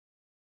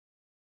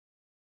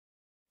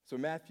So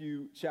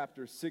Matthew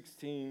chapter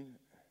 16,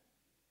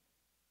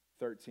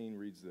 13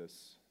 reads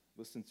this.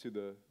 Listen to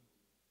the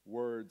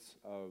words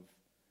of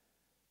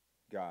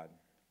God.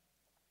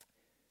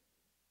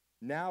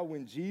 Now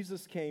when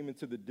Jesus came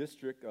into the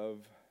district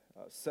of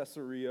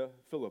Caesarea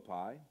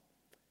Philippi,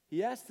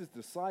 he asked his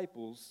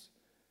disciples,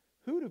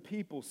 "Who do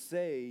people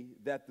say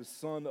that the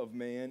Son of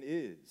Man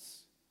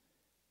is?"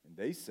 And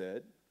they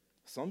said,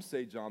 "Some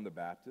say John the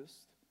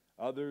Baptist,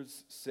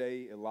 others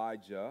say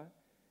Elijah,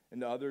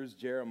 and others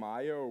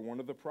Jeremiah or one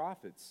of the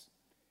prophets."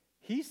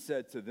 He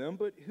said to them,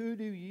 "But who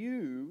do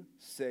you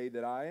say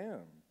that I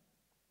am?"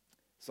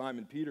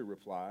 Simon Peter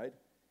replied,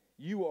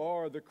 "You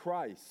are the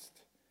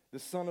Christ, the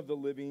Son of the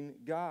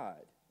living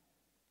God."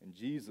 And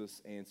Jesus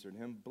answered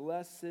him,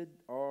 "Blessed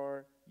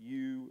are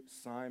you,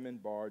 Simon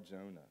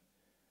Bar-Jonah,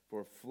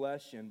 for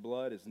flesh and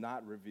blood has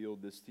not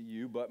revealed this to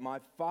you, but my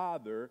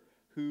Father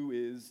who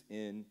is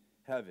in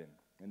heaven."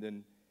 And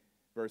then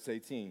verse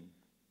 18,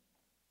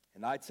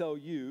 "And I tell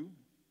you,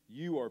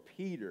 you are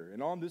Peter,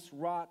 and on this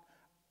rock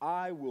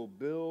I will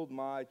build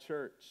my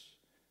church,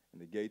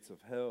 and the gates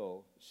of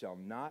hell shall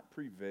not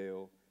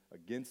prevail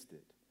against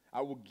it.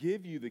 I will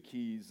give you the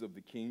keys of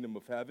the kingdom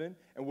of heaven,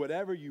 and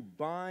whatever you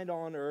bind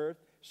on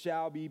earth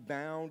shall be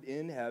bound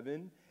in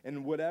heaven,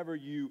 and whatever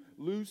you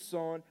loose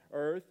on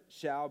earth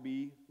shall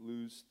be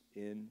loosed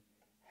in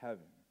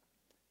heaven."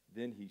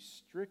 Then he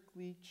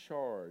strictly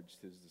charged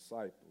his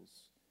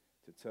disciples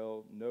to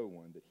tell no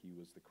one that he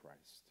was the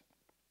Christ.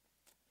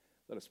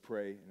 Let us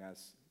pray and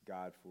ask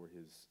God for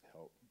his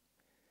help.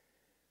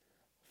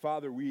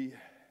 Father,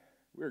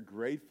 we're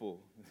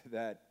grateful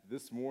that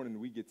this morning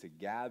we get to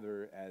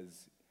gather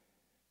as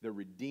the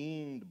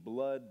redeemed,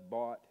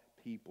 blood-bought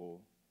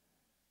people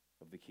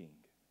of the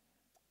King.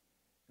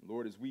 And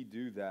Lord, as we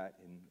do that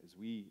and as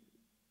we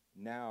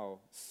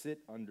now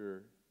sit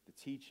under the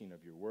teaching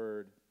of your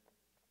word,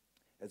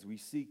 as we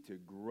seek to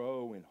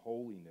grow in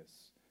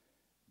holiness,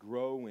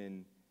 grow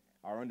in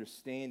our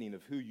understanding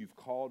of who you've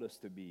called us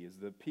to be, as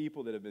the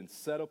people that have been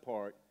set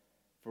apart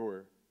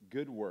for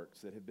good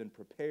works that have been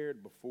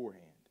prepared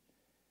beforehand.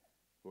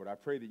 Lord, I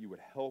pray that you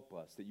would help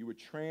us, that you would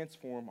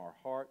transform our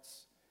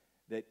hearts,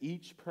 that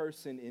each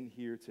person in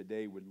here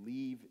today would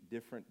leave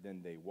different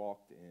than they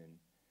walked in.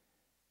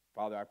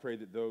 Father, I pray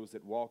that those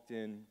that walked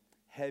in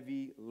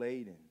heavy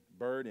laden,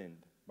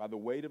 burdened by the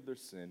weight of their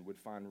sin would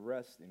find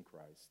rest in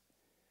Christ.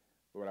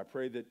 Lord, I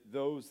pray that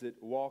those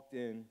that walked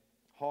in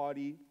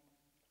haughty,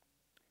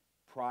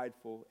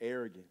 prideful,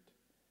 arrogant,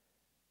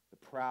 the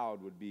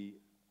proud would be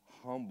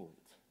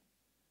humbled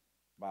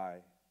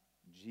by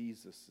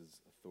Jesus'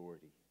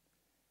 authority.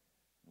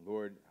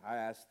 Lord, I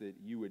ask that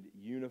you would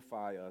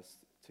unify us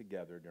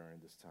together during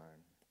this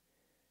time.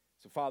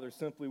 So, Father,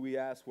 simply we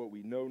ask what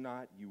we know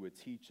not, you would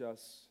teach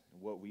us,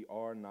 and what we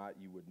are not,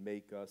 you would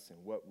make us,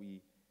 and what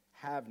we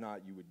have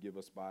not, you would give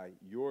us by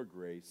your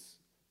grace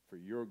for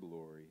your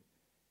glory.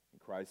 In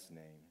Christ's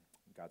name,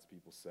 God's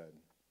people said,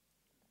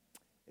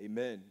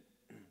 amen.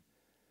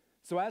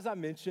 So as I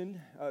mentioned,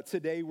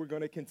 today we're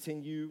going to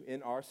continue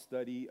in our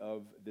study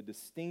of the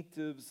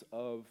distinctives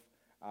of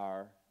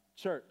our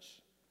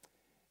church.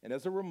 And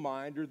as a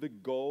reminder, the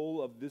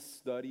goal of this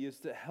study is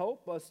to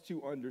help us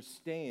to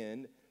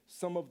understand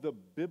some of the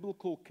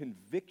biblical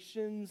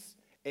convictions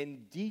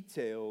and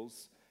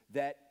details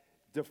that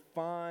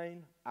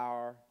define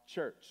our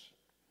church.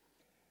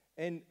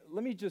 And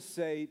let me just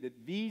say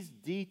that these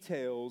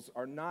details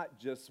are not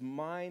just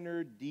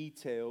minor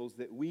details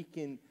that we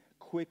can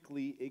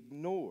quickly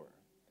ignore.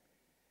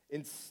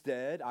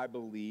 Instead, I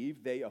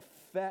believe they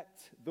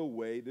affect the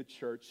way the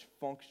church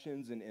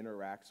functions and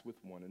interacts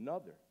with one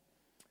another.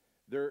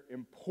 Their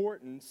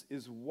importance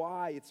is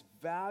why it's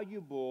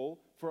valuable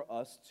for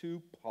us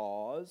to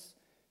pause,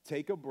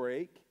 take a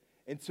break,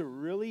 and to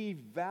really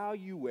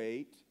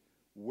evaluate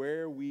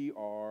where we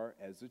are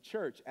as a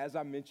church. As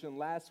I mentioned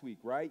last week,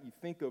 right? You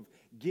think of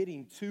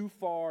getting too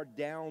far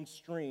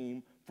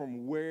downstream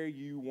from where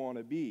you want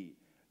to be.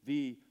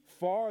 The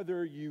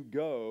farther you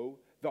go,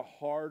 the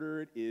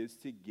harder it is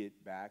to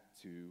get back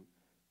to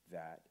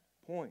that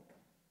point.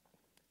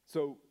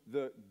 So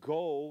the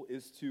goal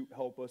is to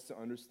help us to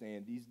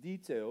understand these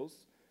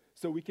details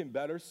so we can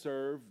better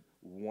serve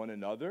one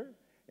another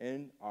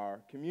and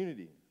our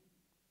community.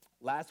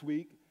 Last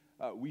week,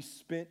 we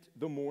spent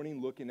the morning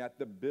looking at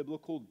the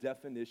biblical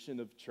definition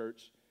of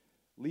church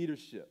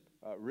leadership,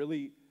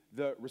 really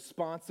the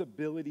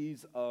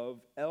responsibilities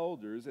of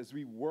elders as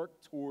we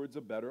work towards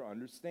a better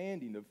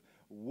understanding of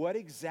what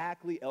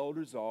exactly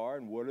elders are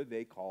and what are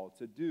they called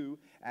to do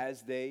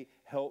as they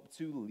help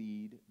to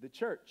lead the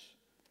church.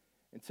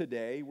 And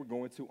today we're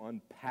going to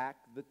unpack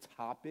the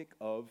topic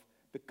of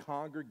the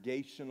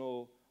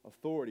congregational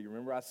authority.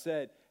 Remember I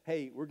said,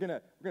 hey, we're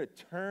gonna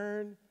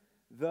turn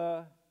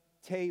the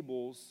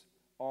tables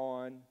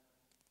on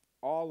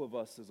all of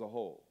us as a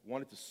whole.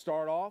 Wanted to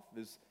start off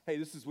as, hey,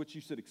 this is what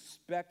you should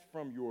expect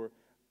from your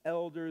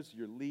elders,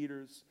 your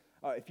leaders.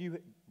 If you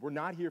were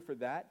not here for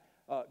that,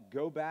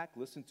 go back,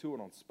 listen to it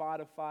on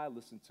Spotify,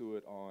 listen to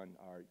it on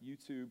our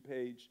YouTube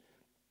page.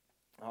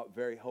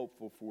 Very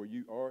helpful for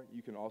you. Or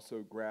you can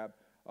also grab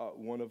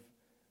one of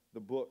the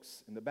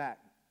books in the back.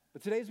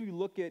 But today, as we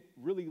look at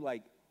really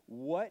like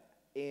what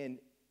and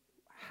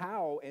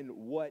how and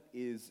what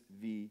is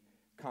the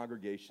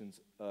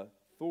congregation's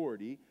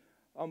authority,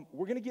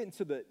 we're going to get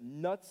into the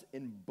nuts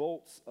and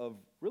bolts of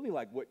really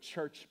like what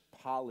church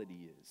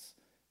polity is.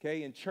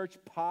 Okay, and church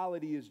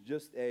polity is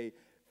just a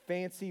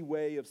fancy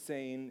way of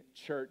saying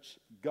church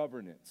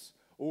governance,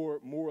 or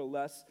more or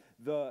less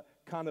the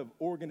kind of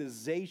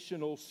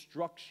organizational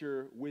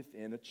structure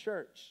within a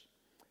church.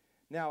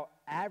 Now,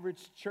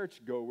 average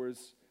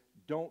churchgoers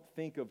don't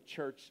think of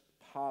church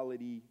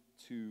polity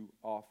too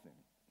often,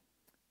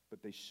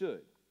 but they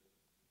should.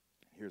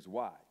 Here's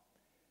why.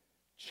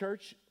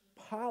 Church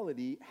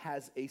polity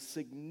has a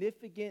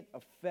significant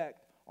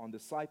effect on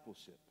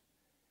discipleship,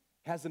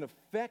 has an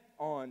effect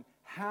on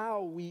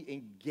how we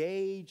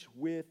engage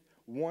with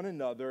one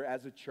another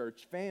as a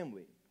church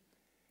family.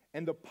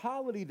 And the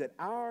polity that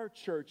our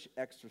church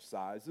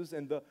exercises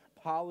and the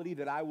polity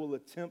that I will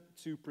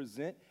attempt to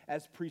present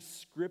as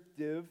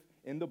prescriptive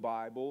in the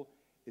Bible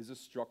is a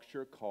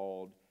structure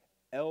called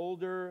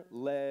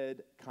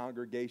elder-led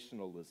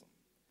congregationalism.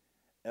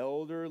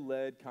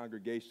 Elder-led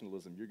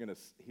congregationalism. You're going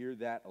to hear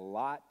that a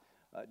lot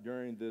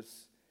during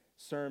this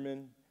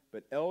sermon,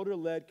 but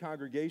elder-led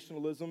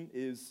congregationalism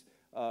is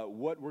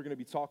what we're going to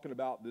be talking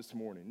about this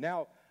morning.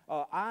 Now,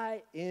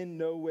 I in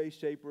no way,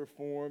 shape, or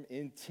form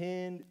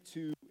intend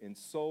to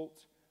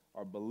insult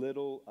or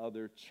belittle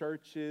other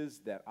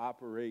churches that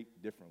operate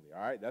differently,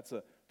 all right? That's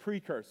a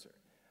precursor.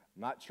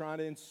 I'm not trying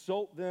to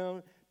insult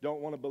them,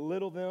 don't want to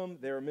belittle them.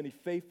 There are many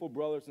faithful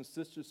brothers and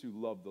sisters who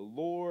love the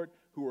Lord,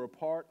 who are a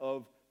part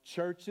of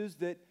churches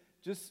that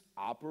just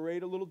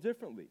operate a little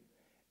differently,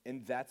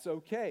 and that's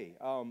okay.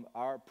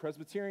 Our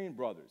Presbyterian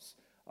brothers,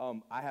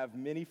 I have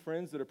many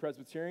friends that are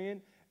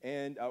Presbyterian,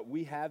 and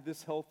we have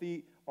this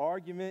healthy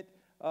argument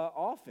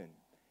often.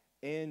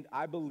 And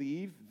I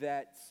believe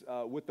that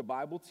what the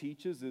Bible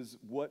teaches is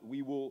what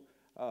we will,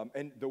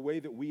 and the way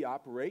that we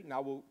operate, and I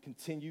will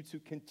continue to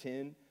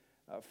contend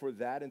for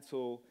that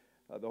until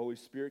the Holy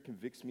Spirit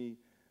convicts me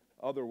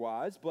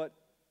otherwise. But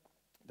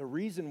the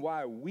reason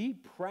why we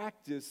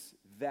practice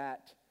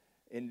that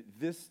in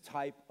this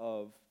type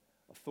of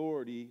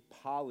authority,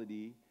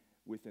 polity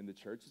within the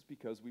church is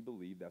because we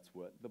believe that's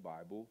what the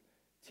Bible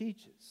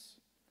teaches.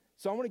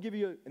 So I want to give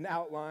you an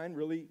outline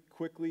really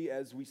quickly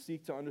as we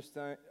seek to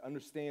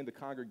understand the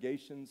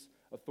congregation's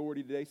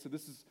authority today. So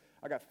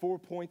I got 4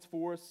 points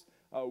for us.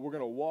 We're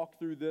going to walk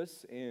through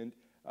this, and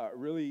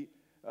really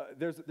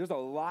there's a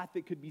lot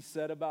that could be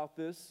said about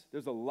this.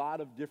 There's a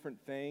lot of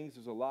different things.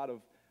 There's a lot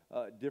of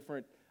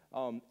different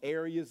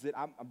areas that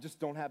I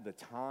just don't have the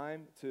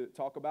time to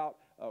talk about.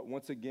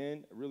 Once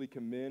again, I really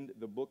commend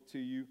the book to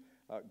you.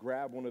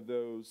 Grab one of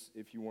those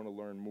if you want to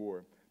learn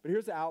more. But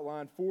here's the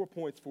outline, 4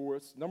 points for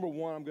us. Number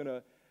one, I'm going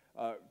to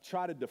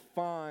try to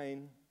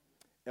define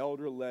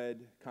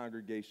elder-led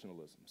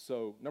congregationalism.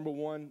 So number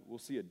one, we'll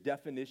see a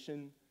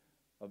definition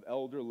of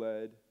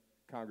elder-led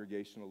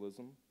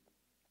congregationalism.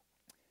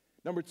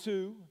 Number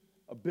two,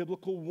 a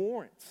biblical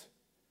warrant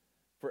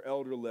for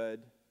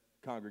elder-led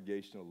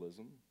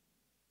congregationalism.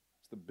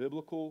 It's the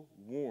biblical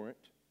warrant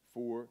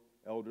for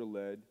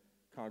elder-led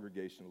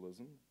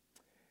congregationalism.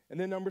 And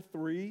then number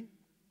three,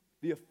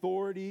 the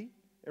authority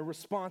and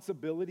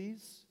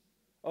responsibilities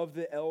of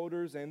the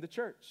elders and the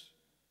church.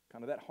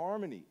 Kind of that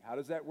harmony. How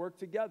does that work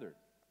together?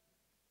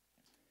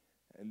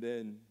 And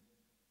then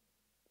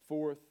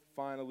fourth,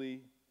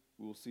 finally,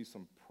 we will see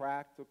some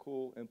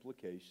practical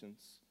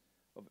implications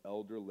of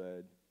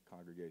elder-led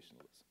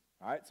congregationalism.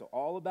 All right, so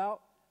all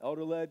about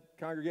elder-led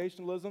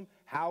congregationalism,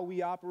 how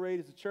we operate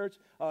as a church.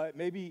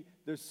 Maybe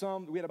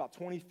we had about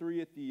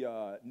 23 at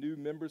the new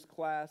members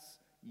class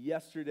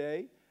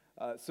yesterday.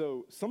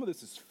 So some of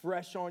this is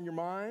fresh on your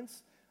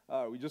minds.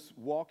 We just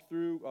walked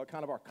through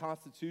kind of our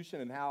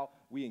constitution and how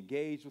we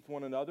engage with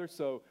one another.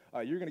 So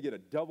you're going to get a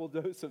double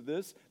dose of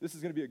this. This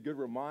is going to be a good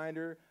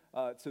reminder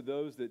to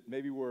those that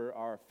maybe were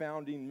our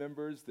founding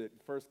members that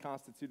first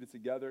constituted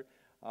together.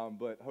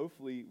 But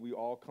hopefully we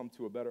all come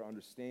to a better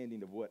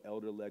understanding of what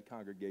elder-led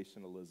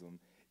congregationalism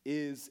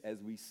is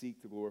as we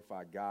seek to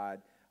glorify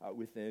God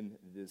within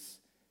this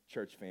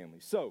church family.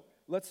 So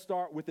let's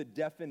start with a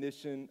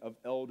definition of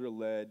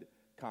elder-led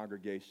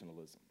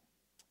congregationalism.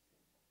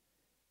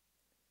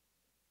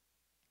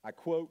 I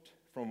quote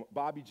from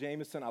Bobby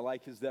Jamieson. I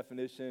like his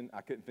definition.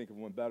 I couldn't think of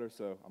one better,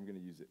 so I'm going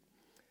to use it.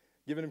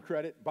 Giving him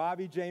credit,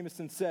 Bobby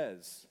Jamieson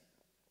says,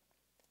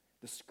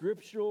 the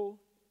scriptural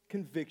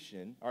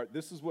conviction, all right,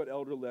 this is what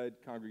elder-led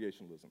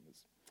congregationalism is.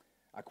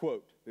 I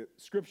quote, the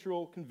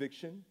scriptural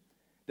conviction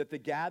that the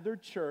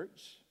gathered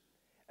church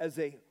as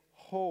a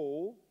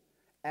whole,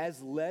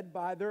 as led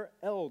by their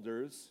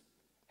elders,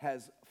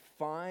 has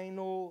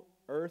final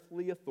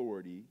earthly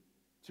authority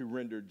to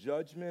render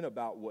judgment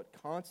about what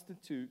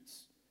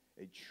constitutes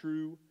a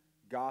true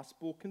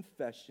gospel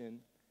confession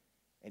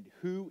and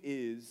who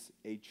is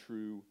a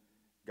true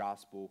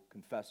gospel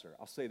confessor.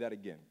 I'll say that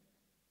again.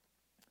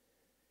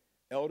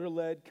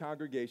 Elder-led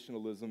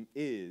congregationalism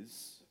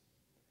is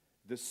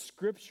the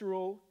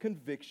scriptural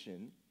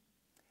conviction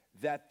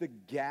that the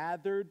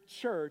gathered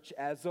church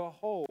as a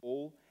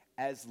whole,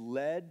 as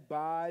led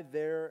by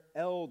their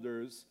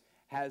elders,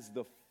 has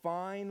the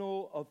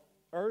final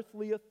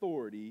earthly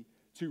authority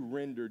to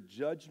render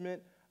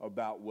judgment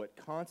about what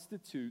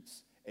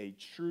constitutes a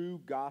true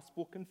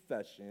gospel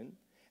confession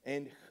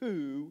and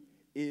who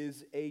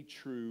is a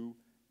true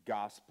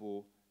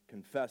gospel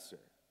confessor.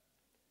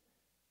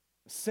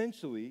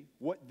 Essentially,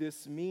 what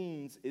this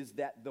means is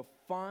that the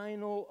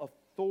final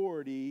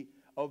authority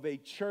of a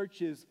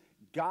church's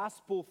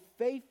gospel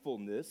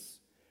faithfulness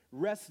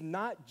rests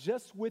not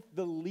just with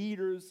the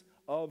leaders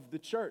of the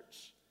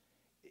church.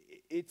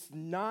 It's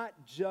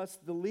not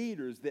just the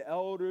leaders, the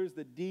elders,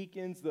 the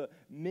deacons, the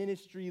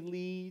ministry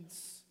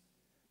leads,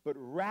 but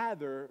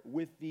rather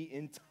with the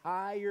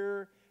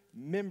entire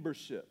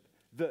membership,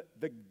 the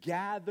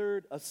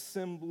gathered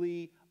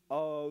assembly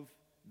of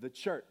the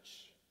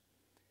church.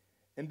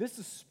 And this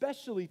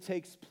especially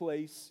takes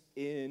place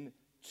in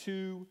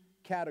two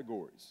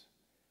categories: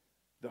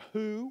 the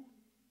who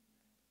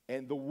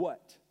and the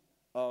what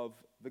of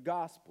the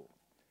gospel.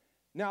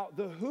 Now,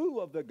 the who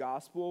of the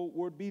gospel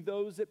would be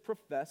those that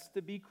profess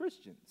to be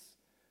Christians,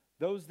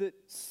 those that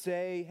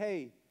say,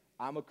 hey,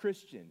 I'm a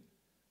Christian,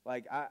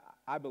 like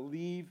I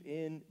believe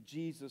in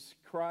Jesus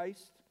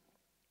Christ.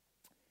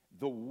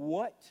 The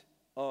what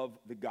of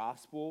the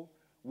gospel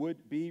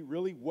would be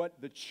really what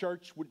the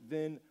church would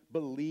then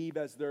believe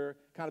as their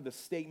kind of the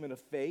statement of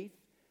faith.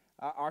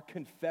 Our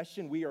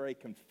confession, we are a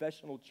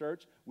confessional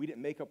church. We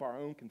didn't make up our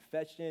own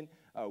confession.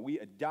 We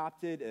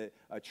adopted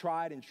a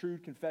tried and true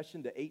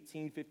confession, the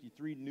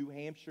 1853 New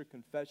Hampshire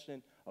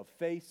Confession of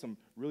Faith. Some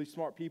really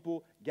smart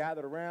people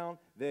gathered around.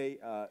 They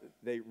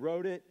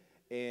wrote it,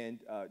 and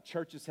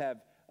churches have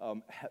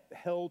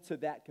held to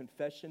that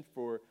confession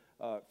for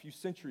a few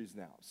centuries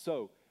now.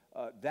 So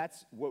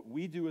that's what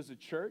we do as a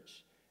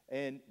church,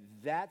 and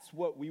that's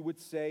what we would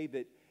say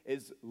that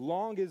as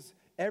long as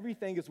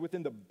everything is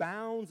within the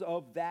bounds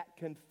of that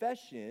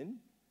confession,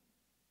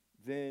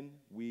 then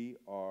we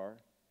are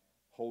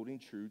holding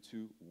true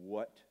to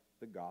what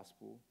the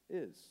gospel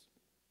is.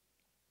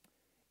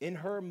 In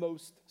her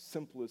most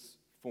simplest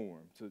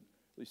form, to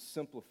really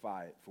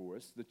simplify it for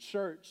us, the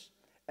church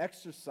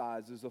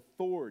exercises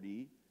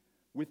authority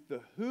with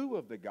the who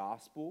of the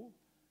gospel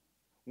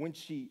when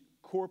she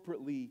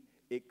corporately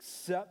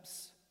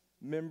accepts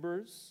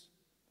members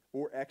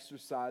or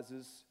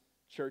exercises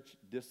church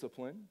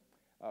discipline.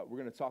 We're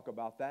going to talk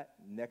about that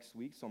next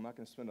week, so I'm not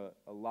going to spend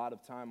a lot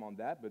of time on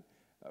that, but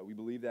we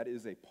believe that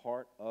is a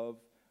part of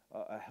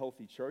a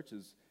healthy church,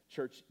 is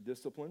church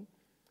discipline.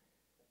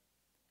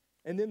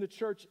 And then the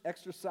church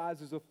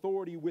exercises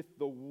authority with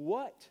the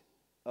what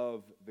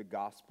of the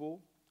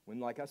gospel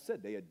when, like I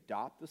said, they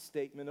adopt the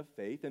statement of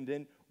faith and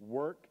then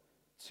work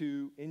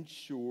to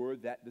ensure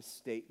that the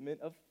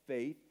statement of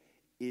faith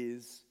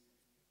is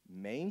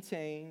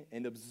maintained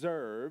and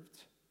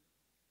observed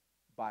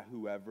by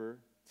whoever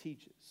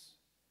teaches.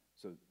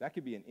 So that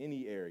could be in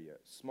any area: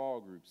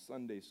 small groups,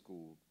 Sunday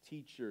school,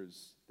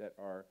 teachers that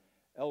are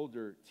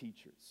elder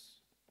teachers.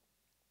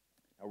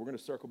 Now, we're going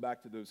to circle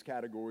back to those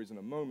categories in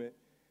a moment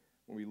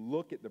when we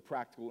look at the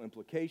practical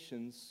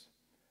implications,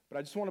 but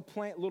I just want to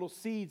plant little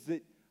seeds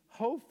that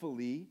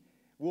hopefully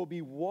will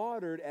be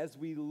watered as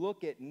we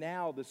look at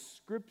now the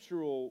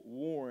scriptural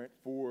warrant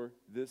for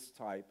this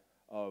type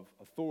of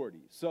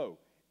authority. So,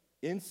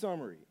 in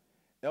summary,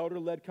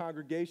 elder-led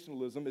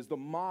congregationalism is the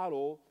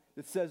model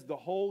that says the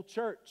whole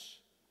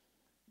church,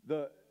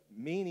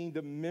 meaning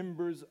the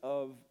members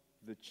of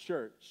the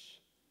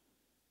church,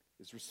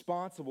 is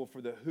responsible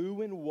for the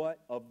who and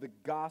what of the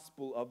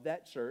gospel of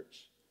that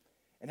church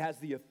and has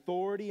the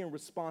authority and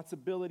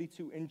responsibility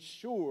to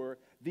ensure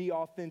the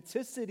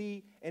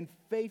authenticity and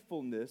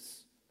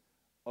faithfulness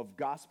of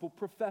gospel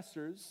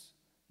professors,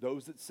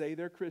 those that say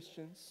they're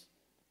Christians,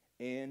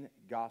 and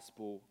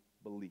gospel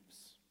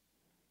beliefs.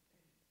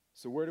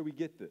 So where do we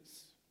get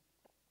this?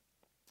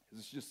 Is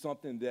this just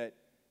something that,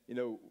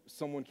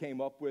 someone came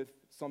up with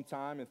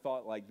sometime and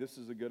thought, like, this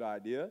is a good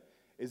idea?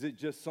 Is it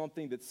just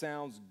something that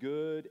sounds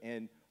good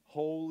and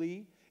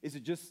holy? Is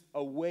it just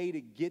a way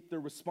to get the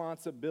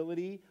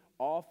responsibility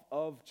off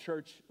of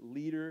church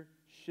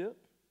leadership?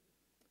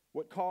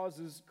 What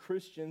causes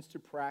Christians to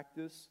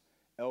practice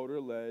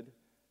elder-led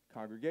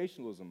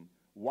congregationalism?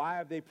 Why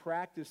have they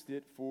practiced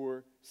it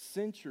for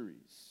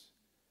centuries?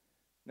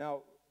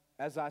 Now,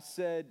 as I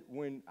said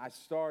when I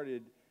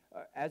started,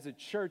 as a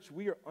church,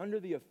 we are under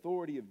the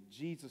authority of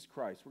Jesus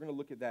Christ. We're going to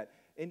look at that.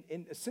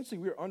 And essentially,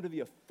 we are under the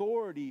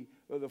authority,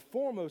 or the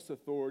foremost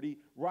authority,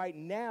 right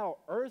now,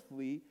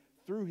 earthly,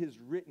 through his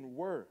written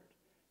word.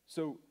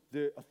 So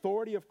the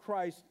authority of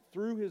Christ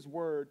through his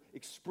word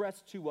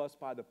expressed to us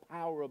by the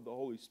power of the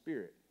Holy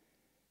Spirit.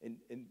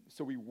 And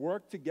so we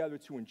work together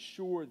to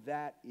ensure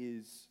that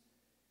is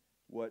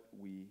what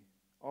we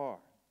are.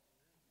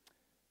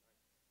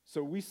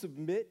 So we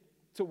submit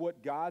to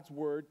what God's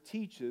word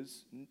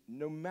teaches,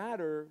 no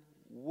matter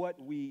what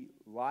we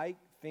like,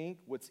 think,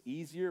 what's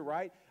easier,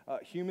 right?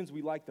 Humans,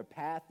 we like the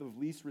path of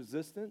least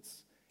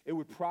resistance. It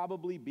would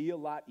probably be a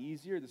lot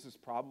easier. This is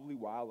probably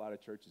why a lot of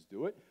churches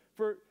do it,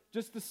 for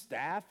just the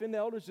staff and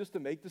elders just to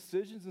make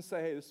decisions and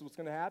say, hey, this is what's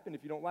going to happen.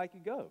 If you don't like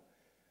it, go.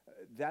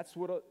 That's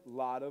what a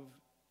lot of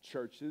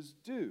churches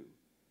do.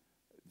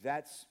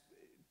 That's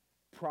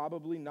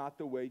probably not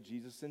the way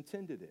Jesus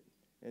intended it.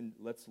 And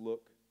let's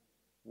look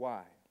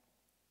why.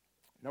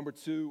 Number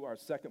two, our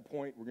second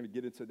point, we're going to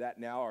get into that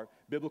now, our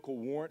biblical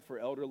warrant for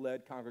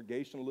elder-led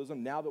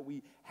congregationalism. Now that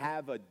we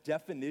have a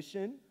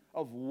definition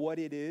of what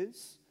it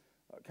is,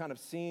 kind of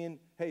seeing,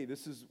 hey,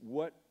 this is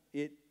what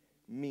it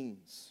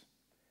means.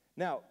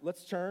 Now,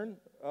 let's turn,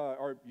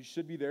 or you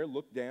should be there,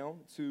 look down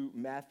to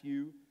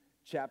Matthew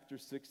chapter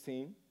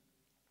 16.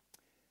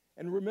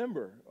 And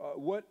remember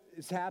what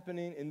is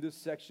happening in this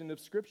section of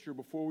Scripture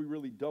before we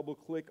really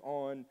double-click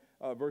on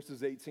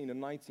verses 18 and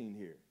 19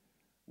 here.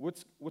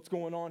 What's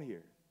going on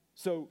here?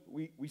 So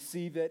we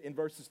see that in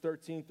verses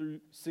 13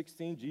 through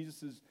 16,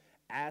 Jesus has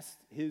asked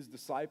his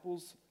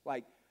disciples,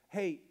 like,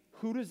 hey,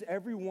 who does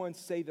everyone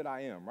say that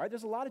I am, right?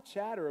 There's a lot of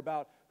chatter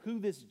about who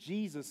this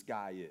Jesus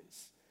guy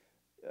is.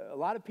 A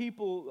lot of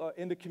people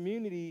in the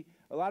community,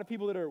 a lot of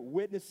people that are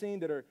witnessing,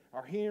 that are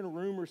hearing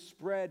rumors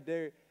spread,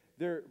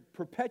 they're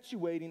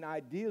perpetuating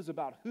ideas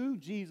about who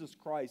Jesus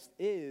Christ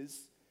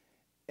is,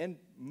 and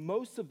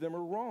most of them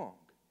are wrong.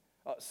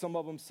 Some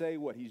of them say,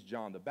 he's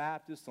John the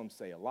Baptist. Some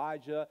say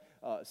Elijah.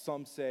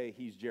 Some say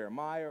he's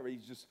Jeremiah, or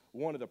he's just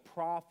one of the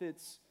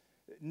prophets.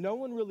 No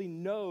one really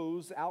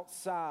knows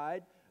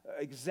outside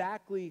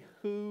exactly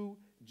who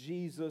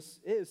Jesus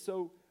is.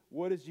 So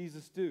what does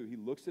Jesus do? He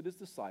looks at his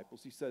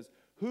disciples. He says,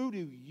 who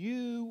do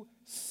you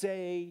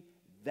say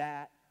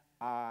that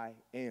I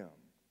am?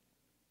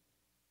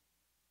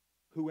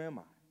 Who am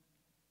I?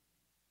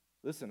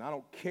 Listen, I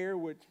don't care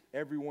what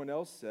everyone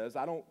else says.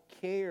 I don't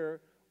care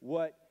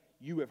what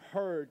you have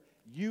heard.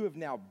 You have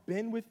now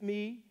been with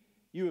me.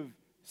 You have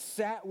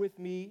sat with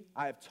me.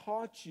 I have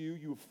taught you.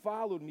 You have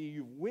followed me.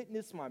 You've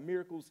witnessed my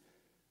miracles.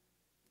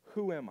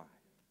 Who am I?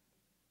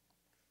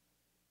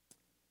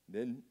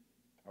 Then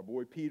our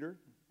boy Peter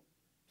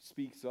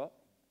speaks up,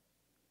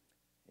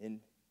 and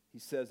he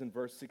says in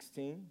verse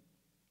 16,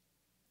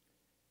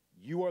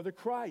 you are the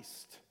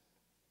Christ,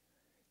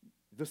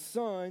 the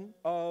Son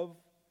of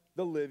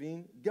the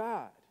living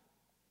God.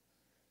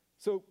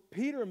 So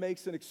Peter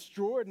makes an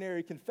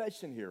extraordinary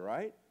confession here,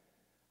 right?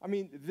 I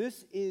mean,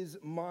 this is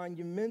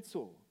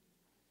monumental.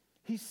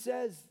 He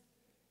says,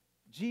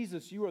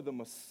 Jesus, you are the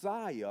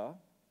Messiah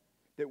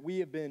that we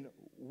have been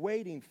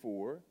waiting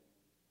for.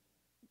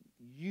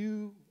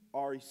 You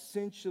are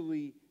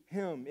essentially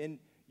him, and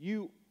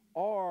you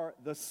are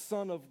the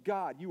Son of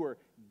God. You are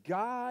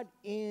God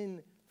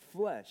in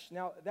flesh.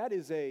 Now, that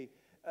is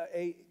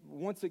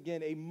once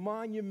again, a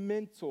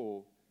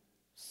monumental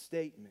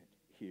statement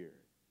here.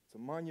 It's a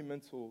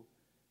monumental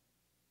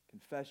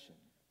confession.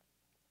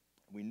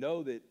 We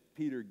know that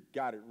Peter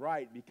got it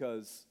right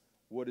because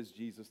what does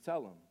Jesus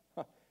tell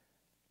him?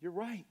 You're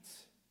right.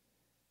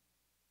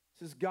 It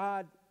says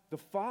God the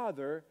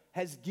Father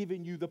has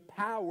given you the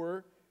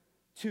power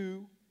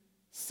to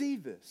see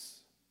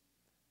this.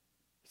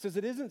 He says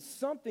it isn't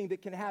something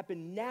that can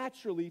happen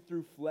naturally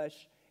through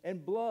flesh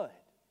and blood.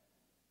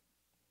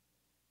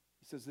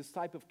 He says this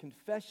type of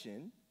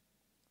confession,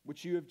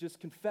 which you have just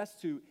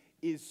confessed to,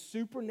 is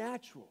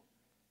supernatural.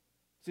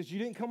 He says you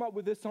didn't come up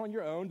with this on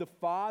your own. The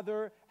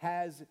Father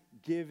has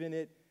given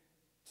it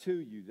to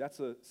you.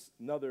 That's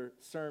another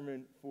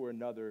sermon for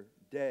another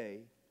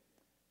day.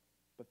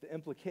 But the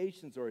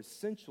implications are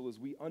essential as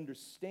we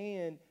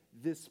understand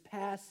this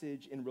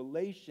passage in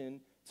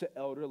relation to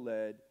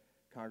elder-led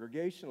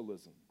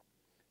congregationalism.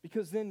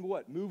 Because then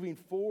what? Moving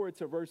forward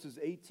to verses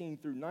 18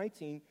 through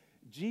 19,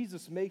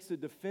 Jesus makes a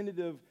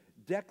definitive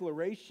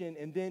declaration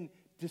and then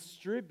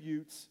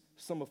distributes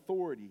some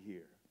authority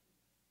here.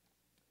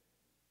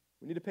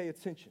 We need to pay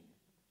attention.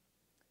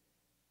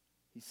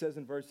 He says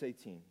in verse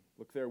 18,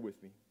 look there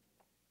with me.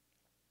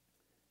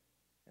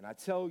 And I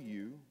tell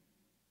you,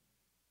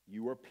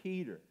 you are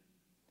Peter,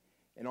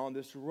 and on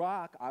this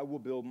rock I will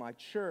build my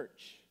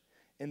church,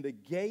 and the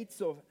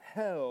gates of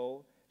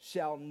hell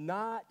shall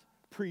not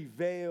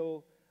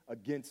prevail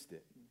against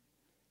it.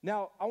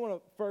 Now, I want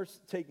to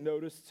first take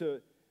notice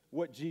to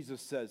what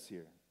Jesus says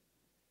here.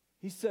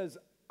 He says,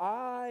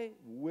 I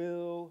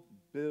will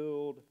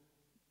build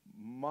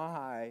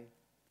my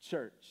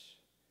church.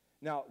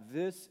 Now,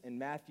 this and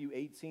Matthew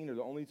 18 are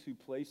the only two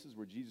places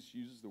where Jesus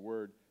uses the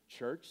word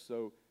church,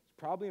 so it's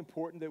probably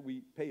important that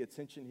we pay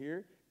attention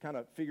here, kind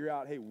of figure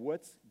out, hey,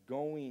 what's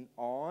going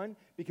on?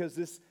 Because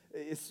this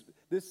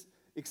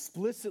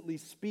explicitly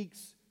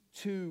speaks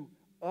to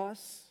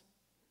us.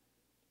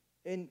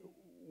 And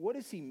what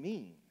does he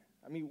mean?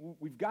 I mean,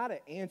 we've got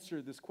to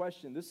answer this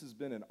question. This has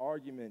been an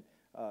argument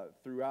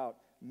throughout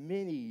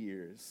many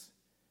years.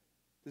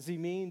 Does he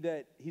mean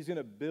that he's going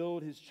to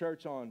build his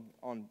church on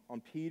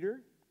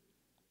Peter?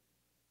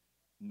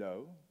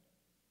 No.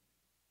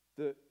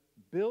 The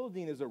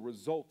building is a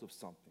result of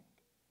something.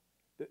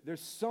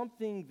 There's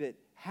something that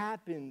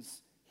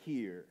happens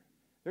here.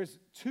 There's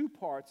two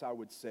parts, I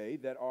would say,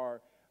 that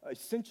are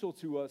essential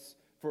to us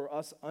for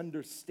us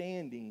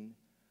understanding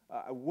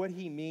what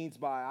he means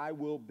by I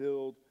will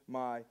build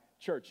my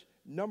church,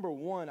 number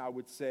one, I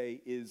would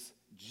say, is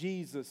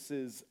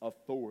Jesus'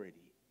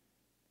 authority.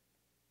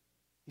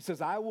 He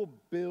says, I will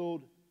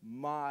build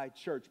my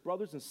church.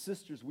 Brothers and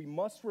sisters, we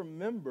must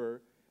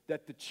remember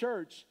that the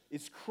church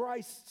is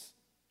Christ's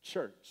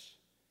church.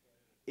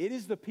 It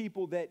is the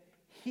people that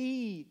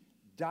he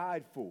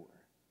died for.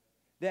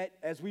 That,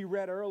 as we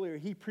read earlier,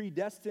 he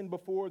predestined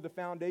before the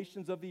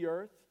foundations of the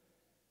earth.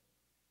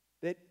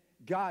 That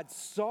God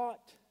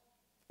sought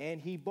and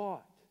he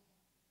bought,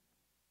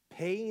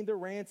 paying the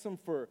ransom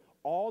for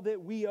all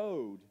that we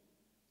owed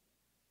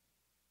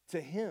to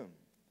him.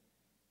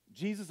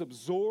 Jesus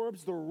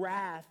absorbs the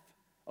wrath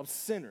of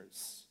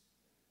sinners.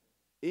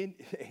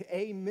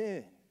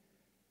 Amen.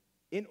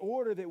 In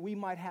order that we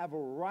might have a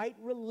right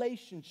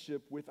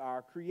relationship with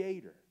our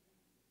Creator.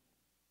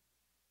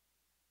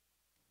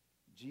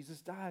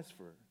 Jesus dies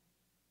for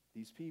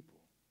these people.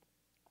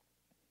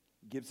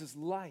 He gives his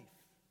life,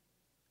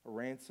 a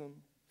ransom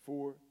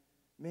for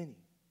many.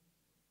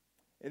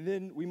 And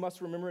then we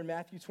must remember in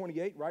Matthew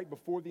 28, right,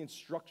 before the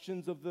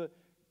instructions of the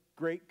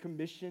Great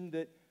Commission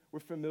that we're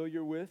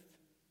familiar with,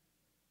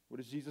 what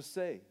does Jesus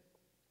say?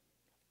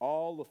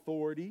 All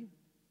authority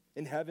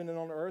in heaven and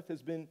on earth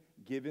has been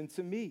given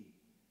to me.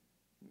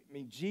 I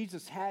mean,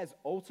 Jesus has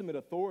ultimate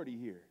authority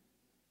here.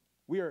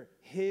 We are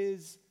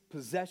his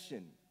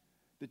possession.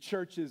 The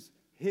church is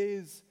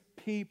his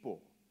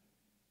people.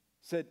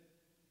 He said,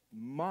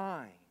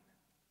 mine.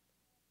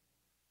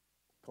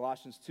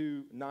 Colossians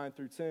 2, 9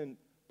 through 10,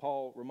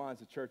 Paul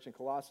reminds the church in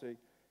Colossae,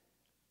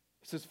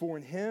 he says, for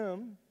in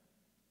him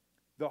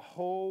the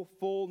whole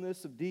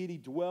fullness of deity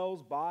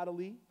dwells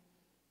bodily,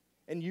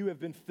 and you have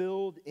been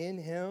filled in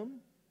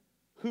him,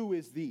 who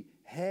is the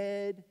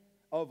head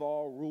of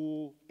all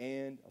rule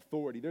and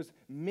authority. There's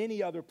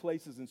many other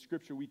places in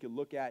Scripture we could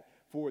look at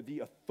for the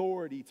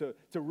authority,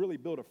 to really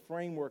build a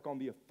framework on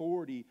the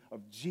authority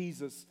of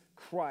Jesus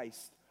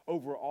Christ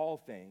over all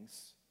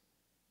things.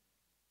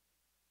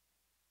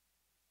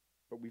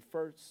 But we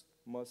first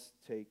must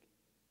take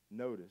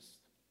notice,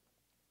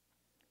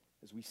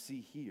 as we see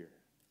here,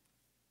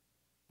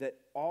 that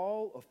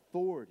all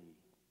authority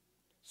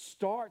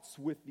starts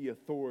with the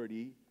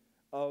authority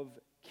of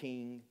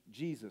King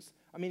Jesus.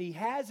 I mean, he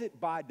has it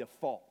by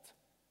default.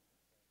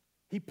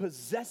 He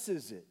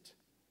possesses it.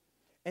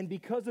 And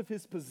because of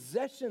his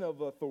possession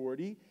of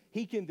authority,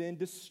 he can then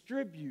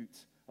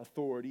distribute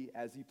authority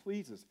as he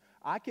pleases.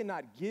 I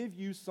cannot give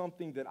you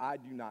something that I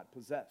do not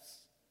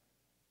possess.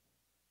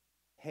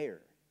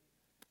 Hair.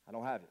 I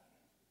don't have it.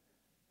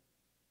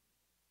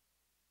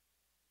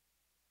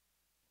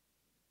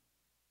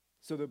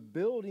 So the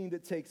building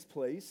that takes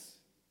place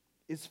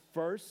is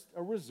first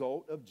a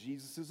result of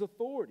Jesus'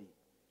 authority.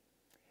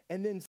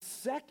 And then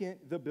second,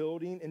 the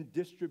building and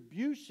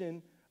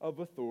distribution of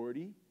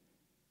authority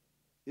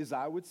is,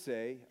 I would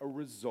say, a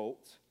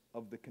result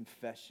of the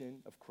confession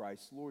of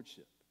Christ's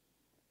lordship.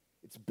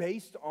 It's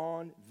based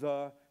on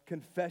the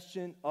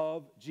confession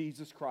of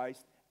Jesus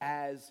Christ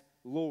as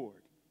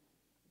Lord.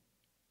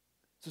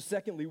 So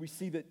secondly, we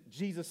see that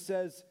Jesus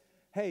says,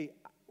 hey,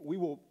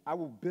 I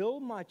will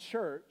build my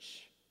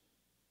church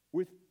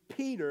with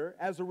Peter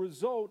as a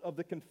result of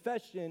the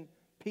confession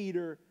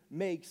Peter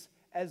makes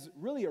as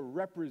really a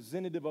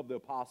representative of the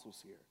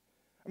apostles here.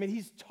 I mean,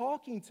 he's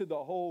talking to the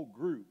whole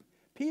group.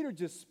 Peter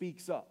just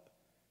speaks up.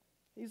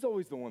 He's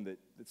always the one that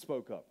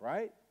spoke up,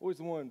 right? Always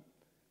the one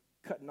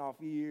cutting off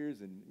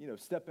ears and,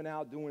 stepping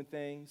out, doing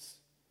things.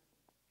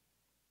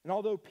 And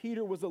although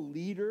Peter was a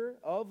leader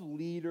of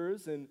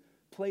leaders and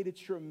played a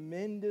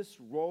tremendous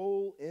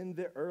role in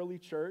the early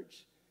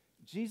church,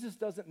 Jesus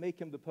doesn't make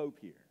him the pope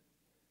here.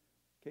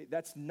 Okay,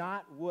 that's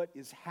not what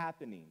is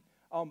happening.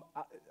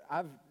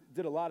 I've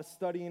did a lot of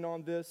studying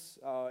on this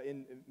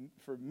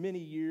for many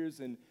years,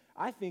 and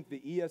I think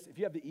if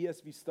you have the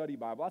ESV Study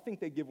Bible, I think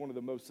they give one of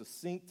the most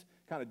succinct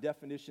kind of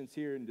definitions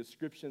here and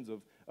descriptions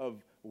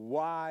of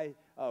why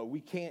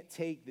we can't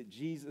take that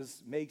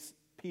Jesus makes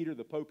Peter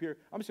the pope here.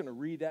 I'm just going to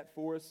read that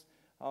for us.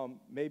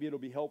 Maybe it'll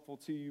be helpful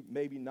to you,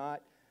 maybe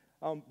not.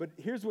 But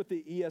here's what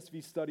the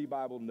ESV Study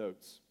Bible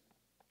notes.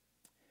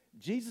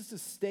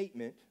 Jesus'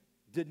 statement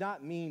did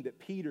not mean that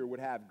Peter would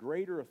have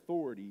greater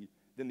authority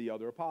than the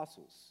other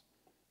apostles.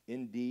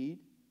 Indeed,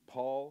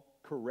 Paul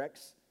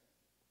corrects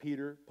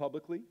Peter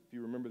publicly, if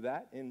you remember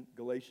that, in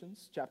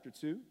Galatians chapter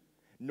 2.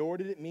 Nor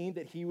did it mean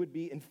that he would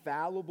be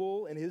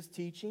infallible in his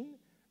teaching.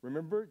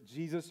 Remember,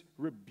 Jesus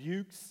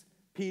rebukes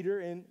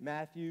Peter in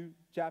Matthew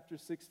chapter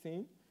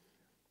 16.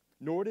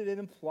 Nor did it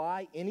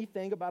imply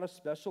anything about a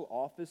special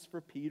office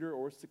for Peter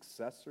or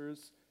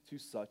successors to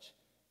such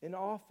an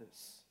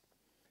office.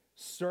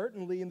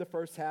 Certainly in the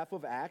first half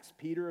of Acts,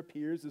 Peter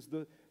appears as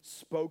the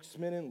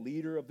spokesman and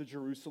leader of the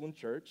Jerusalem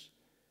church,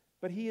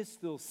 but he is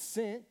still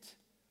sent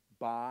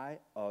by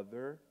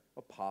other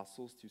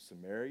apostles to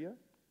Samaria.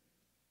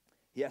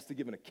 He has to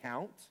give an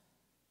account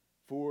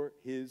for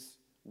his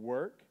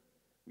work.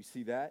 We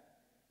see that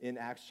in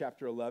Acts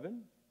chapter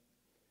 11.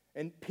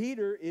 And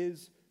Peter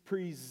is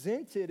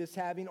presented as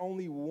having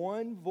only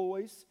one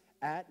voice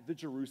at the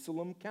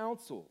Jerusalem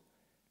council.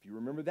 If you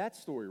remember that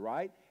story,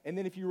 right? And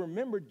then if you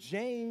remember,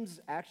 James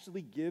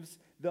actually gives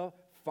the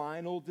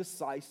final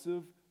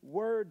decisive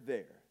word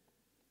there.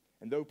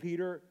 And though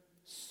Peter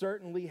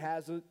certainly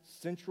has a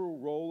central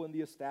role in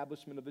the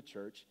establishment of the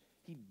church,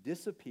 he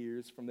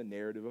disappears from the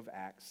narrative of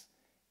Acts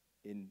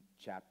in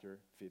chapter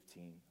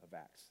 15 of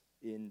Acts.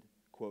 End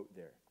quote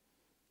there.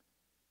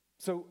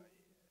 So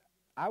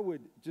I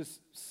would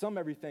just sum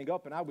everything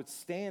up, and I would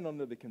stand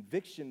under the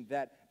conviction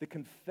that the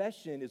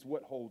confession is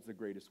what holds the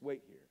greatest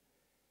weight here.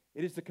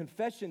 It is the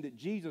confession that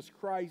Jesus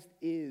Christ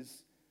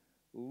is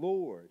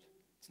Lord.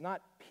 It's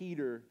not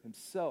Peter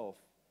himself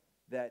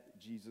that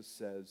Jesus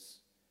says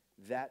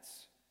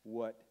that's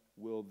what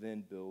will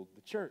then build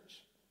the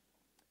church.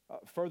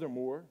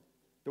 Furthermore,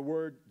 the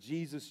word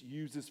Jesus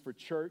uses for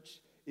church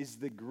is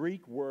the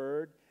Greek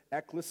word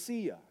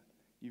ekklesia.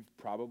 You've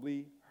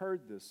probably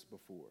heard this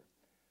before.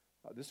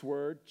 This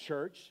word,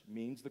 church,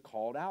 means the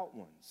called out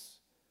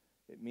ones.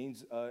 It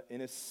means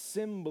an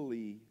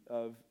assembly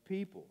of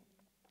people.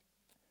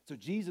 So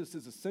Jesus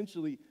is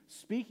essentially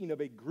speaking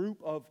of a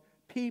group of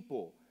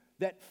people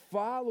that,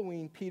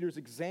 following Peter's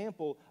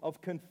example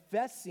of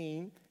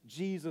confessing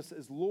Jesus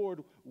as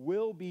Lord,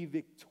 will be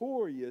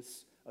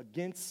victorious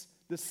against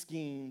the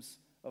schemes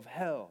of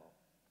hell.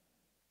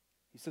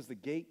 He says the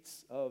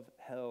gates of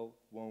hell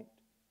won't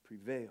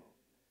prevail.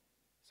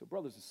 So,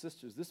 brothers and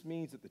sisters, this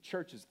means that the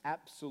church is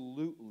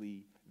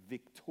absolutely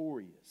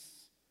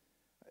victorious.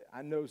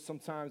 I know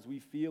sometimes we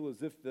feel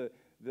as if the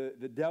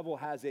devil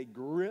has a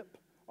grip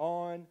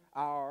on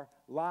our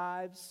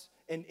lives.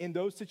 And in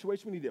those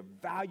situations, we need to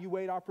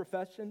evaluate our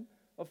profession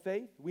of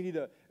faith. We need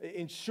to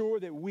ensure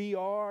that we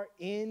are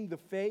in the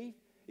faith,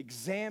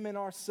 examine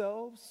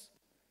ourselves.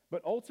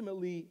 But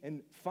ultimately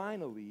and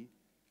finally,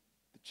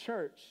 the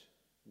church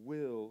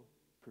will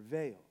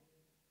prevail.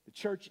 The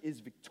church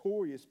is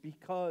victorious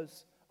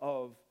because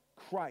of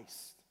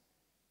Christ.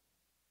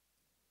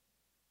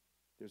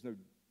 There's no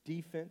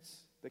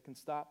defense that can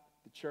stop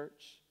the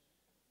church.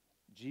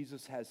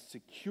 Jesus has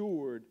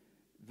secured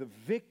the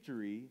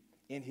victory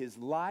in his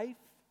life,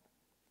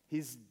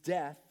 his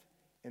death,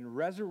 and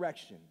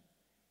resurrection.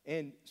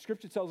 And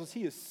Scripture tells us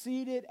he is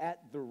seated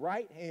at the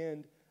right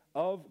hand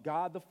of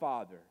God the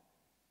Father,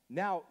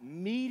 now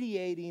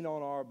mediating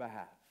on our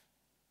behalf.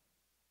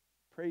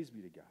 Praise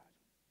be to God.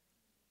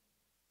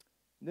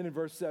 And then in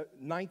verse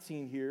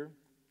 19 here,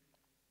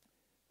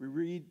 we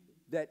read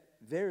that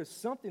there is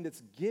something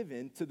that's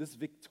given to this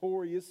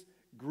victorious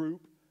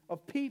group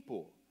of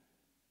people.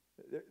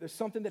 There's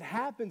something that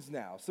happens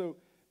now. So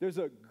there's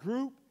a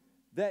group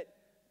that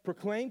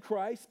proclaim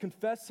Christ,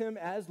 confess him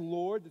as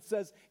Lord, that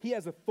says he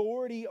has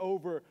authority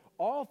over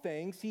all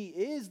things. He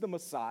is the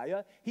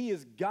Messiah. He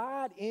is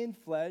God in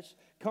flesh,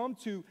 come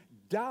to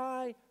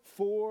die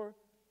for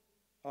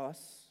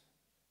us.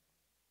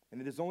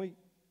 And it is only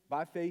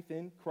by faith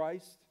in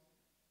Christ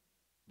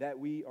that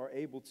we are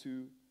able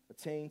to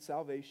attain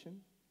salvation.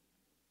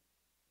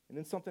 And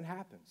then something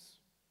happens.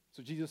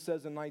 So Jesus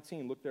says in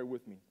 19, look there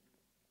with me.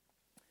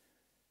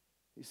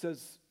 He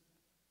says,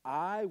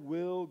 I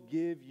will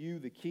give you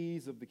the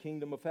keys of the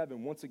kingdom of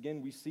heaven. Once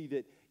again, we see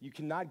that you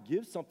cannot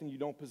give something you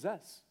don't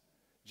possess.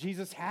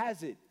 Jesus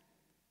has it.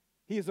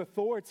 He is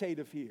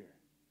authoritative here.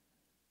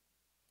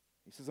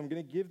 He says, I'm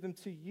going to give them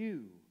to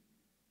you.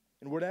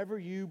 And whatever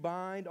you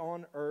bind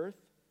on earth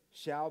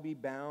shall be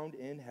bound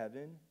in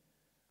heaven.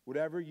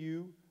 Whatever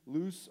you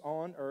loose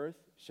on earth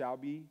shall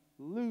be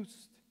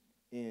loosed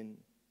in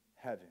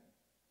heaven.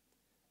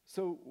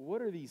 So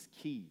what are these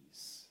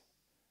keys?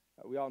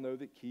 We all know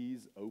that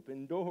keys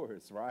open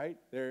doors, right?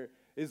 There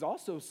is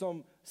also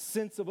some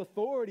sense of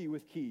authority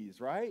with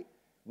keys, right?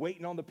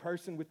 Waiting on the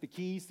person with the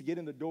keys to get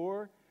in the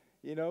door.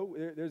 You know,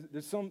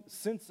 there's some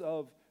sense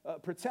of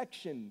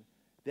protection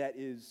that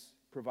is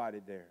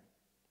provided there.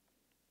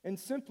 And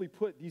simply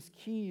put, these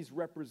keys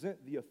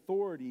represent the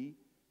authority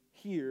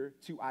here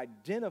to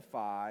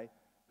identify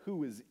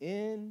who is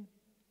in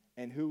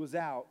and who is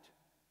out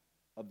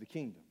of the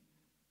kingdom.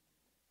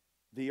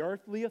 The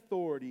earthly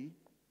authority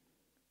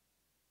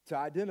to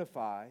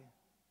identify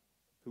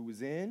who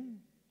is in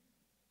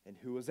and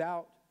who is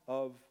out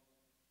of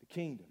the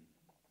kingdom.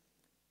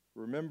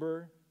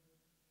 Remember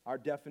our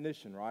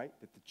definition, right?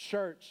 That the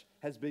church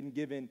has been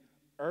given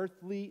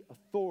earthly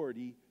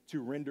authority to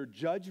render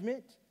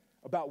judgment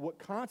about what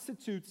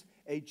constitutes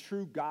a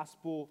true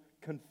gospel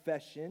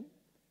confession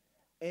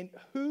and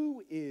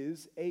who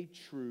is a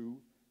true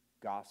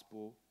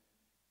gospel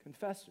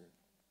confessor.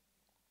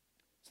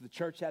 So the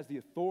church has the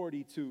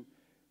authority to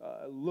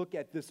look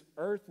at this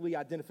earthly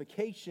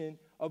identification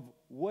of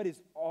what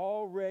is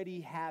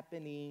already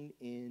happening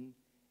in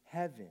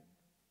heaven.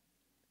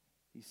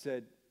 He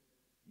said,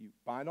 you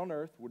bind on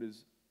earth what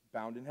is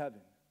bound in heaven.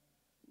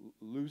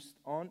 Loosed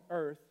on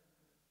earth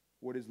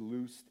what is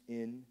loosed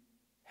in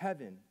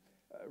heaven.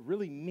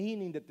 Really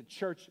meaning that the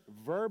church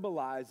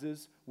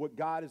verbalizes what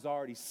God has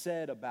already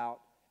said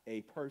about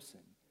a person,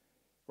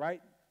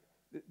 right?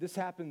 This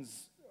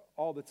happens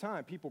all the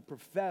time. People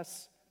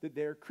profess that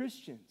they're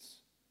Christians.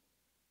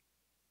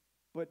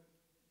 But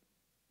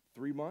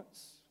 3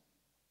 months,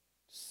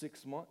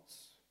 6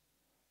 months,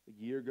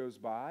 a year goes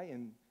by,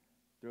 and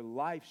their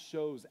life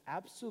shows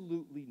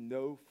absolutely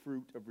no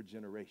fruit of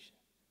regeneration.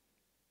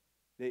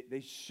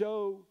 They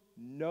show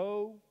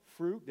no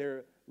fruit.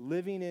 They're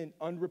living in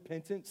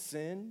unrepentant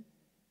sin,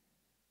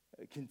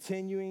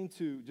 continuing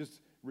to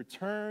just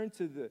return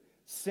to the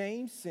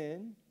same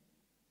sin,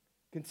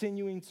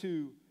 continuing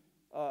to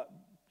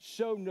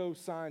show no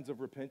signs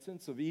of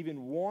repentance, of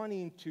even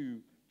wanting to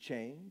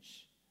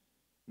change,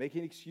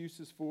 making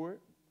excuses for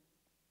it,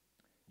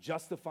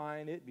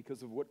 justifying it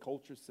because of what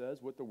culture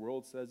says, what the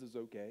world says is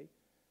okay.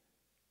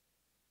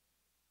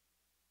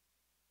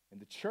 And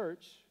the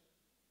church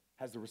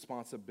has the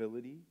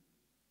responsibility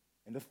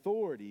and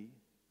authority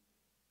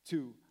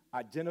to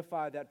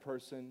identify that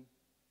person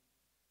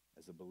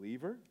as a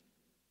believer,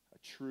 a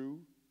true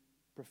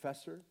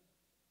professor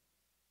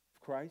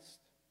of Christ,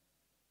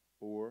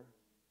 or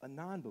a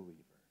non-believer.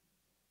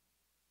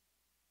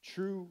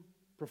 True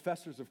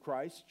professors of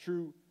Christ,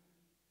 true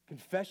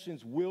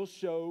confessions will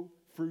show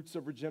fruits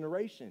of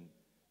regeneration.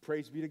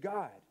 Praise be to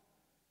God.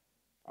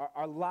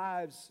 Our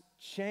lives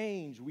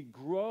change. We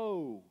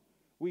grow.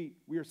 We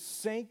are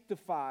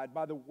sanctified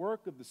by the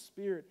work of the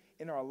Spirit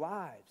in our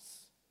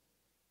lives.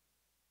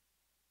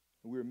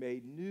 We are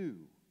made new.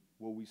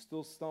 Will we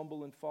still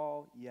stumble and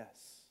fall? Yes.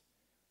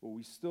 Will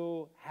we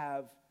still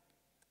have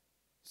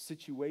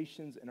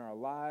situations in our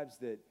lives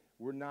that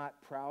we're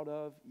not proud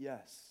of?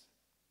 Yes.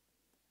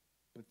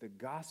 But the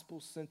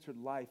gospel-centered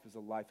life is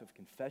a life of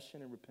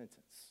confession and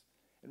repentance.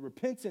 And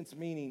repentance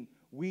meaning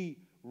we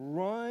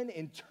turn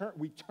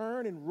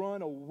and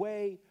run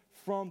away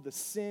from the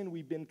sin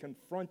we've been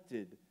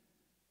confronted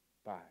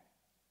by.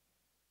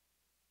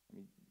 I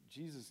mean,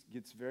 Jesus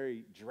gets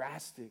very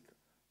drastic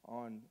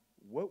on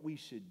what we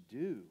should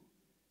do.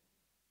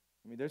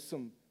 I mean, there's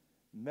some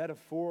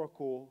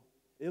metaphorical,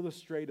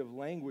 illustrative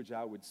language,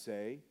 I would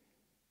say,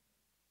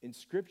 in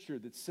Scripture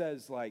that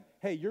says, like,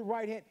 hey, your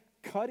right hand,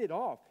 cut it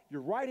off.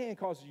 Your right hand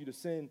causes you to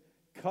sin,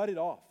 cut it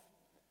off.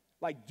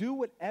 Like, do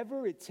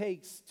whatever it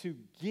takes to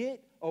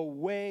get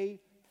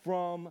away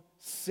from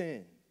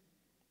sin.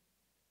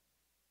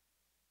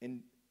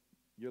 And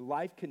your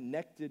life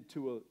connected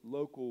to a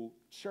local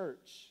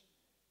church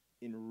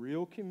in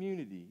real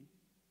community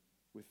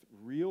with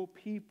real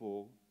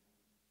people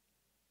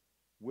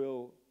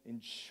will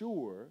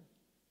ensure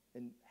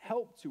and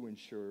help to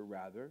ensure,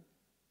 rather,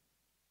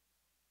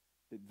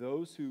 that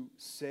those who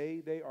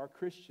say they are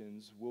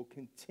Christians will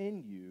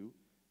continue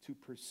to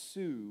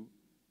pursue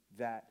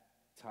that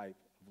type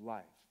of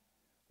life,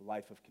 a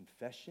life of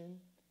confession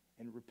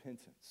and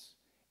repentance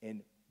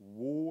and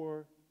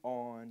war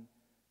on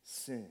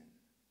sin.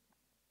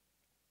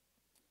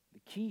 The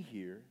key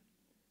here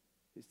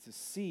is to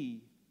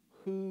see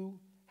who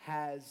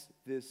has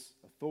this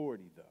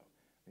authority, though.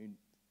 I mean,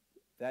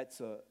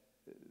 that's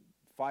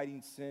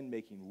fighting sin,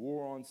 making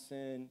war on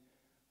sin,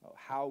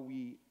 how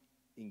we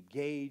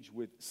engage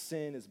with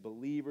sin as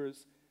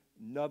believers.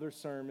 Another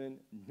sermon,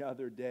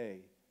 another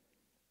day.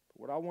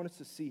 But what I want us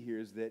to see here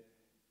is that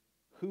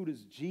who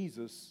does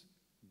Jesus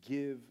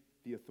give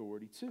the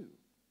authority to?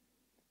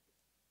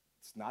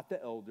 It's not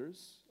the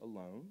elders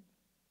alone.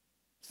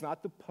 It's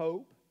not the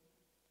Pope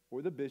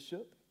or the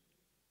bishop.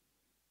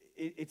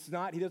 It's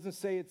not, he doesn't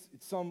say it's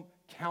some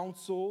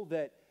council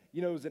that,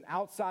 is an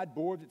outside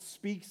board that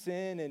speaks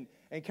in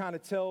and kind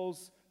of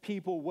tells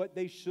people what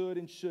they should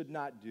and should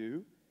not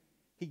do.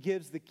 He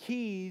gives the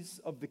keys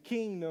of the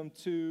kingdom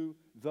to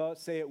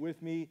say it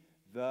with me,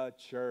 the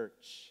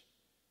church.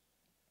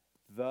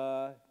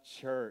 The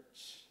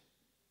church.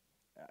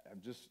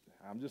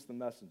 I'm just the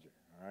messenger,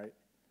 all right?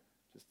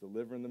 Just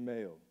delivering the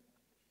mail.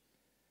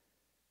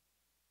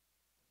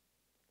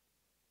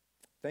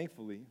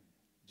 Thankfully,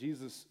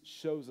 Jesus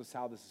shows us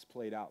how this is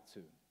played out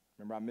too.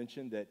 Remember I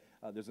mentioned that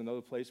there's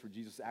another place where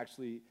Jesus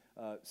actually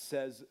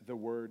says the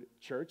word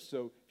church.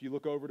 So if you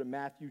look over to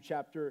Matthew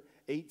chapter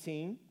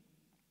 18, you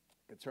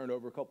can turn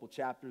over a couple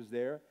chapters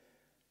there.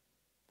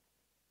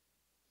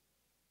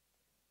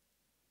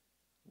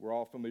 We're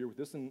all familiar with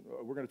this, and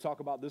we're going to talk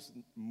about this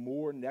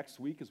more next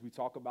week as we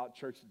talk about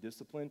church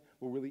discipline.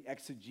 We'll really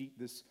exegete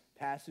this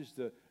passage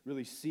to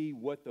really see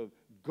what the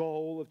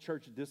goal of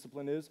church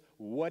discipline is,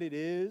 what it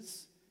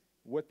is,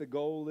 what the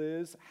goal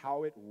is,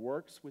 how it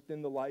works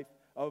within the life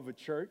of a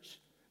church.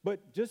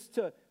 But just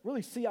to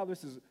really see how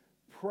this is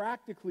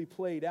practically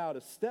played out,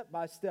 a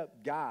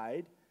step-by-step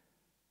guide,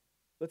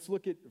 let's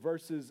look at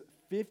verses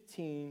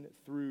 15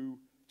 through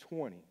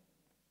 20. I'm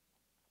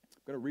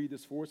going to read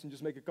this for us and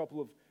just make a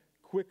couple of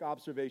quick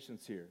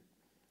observations here.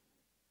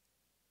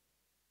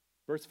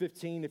 Verse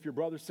 15, if your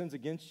brother sins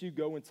against you,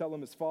 go and tell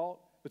him his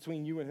fault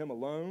between you and him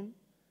alone.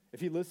 If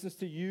he listens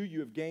to you,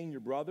 you have gained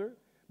your brother.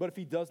 But if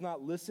he does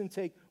not listen,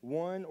 take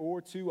one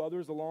or two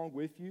others along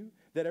with you,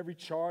 that every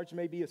charge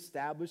may be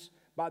established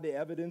by the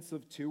evidence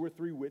of 2 or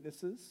 3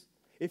 witnesses.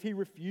 If he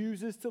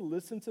refuses to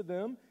listen to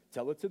them,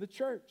 tell it to the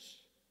church.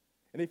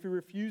 And if he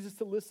refuses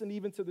to listen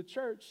even to the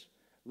church,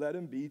 let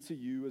him be to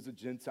you as a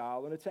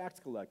Gentile and a tax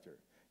collector.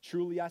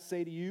 Truly I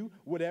say to you,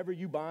 whatever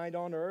you bind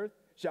on earth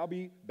shall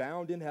be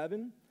bound in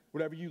heaven.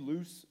 Whatever you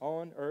loose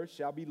on earth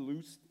shall be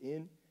loosed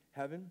in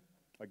heaven.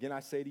 Again,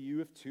 I say to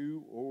you, if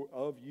two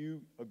of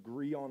you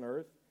agree on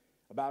earth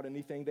about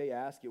anything they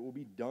ask, it will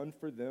be done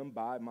for them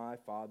by my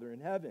Father in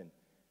heaven.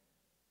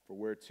 For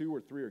where two or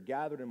three are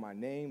gathered in my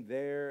name,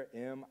 there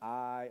am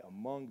I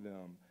among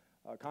them.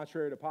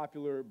 Contrary to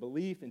popular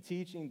belief and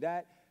teaching,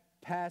 that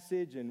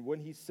passage and when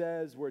he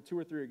says where two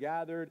or three are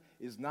gathered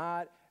is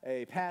not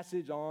a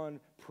passage on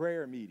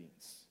prayer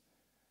meetings.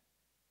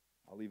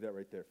 I'll leave that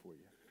right there for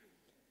you.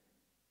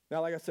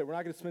 Now, like I said, we're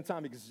not going to spend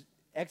time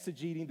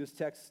exegeting this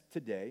text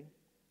today.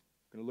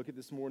 We're going to look at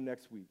this more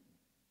next week.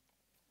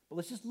 But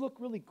let's just look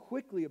really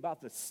quickly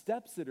about the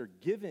steps that are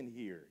given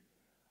here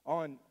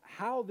on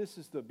how this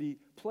is to be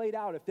played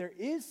out. If there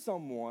is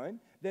someone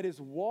that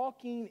is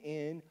walking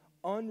in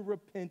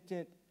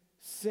unrepentant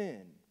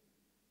sin,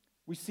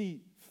 we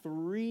see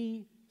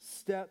 3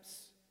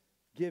 steps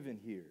given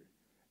here.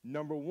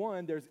 Number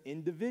 1, there's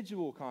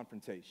individual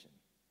confrontation.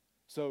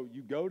 So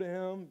you go to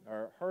him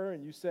or her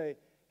and you say,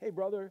 hey,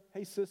 brother,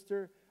 hey,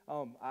 sister,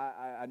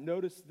 I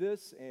noticed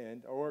this,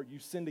 or you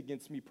sinned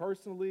against me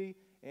personally,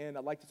 and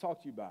I'd like to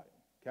talk to you about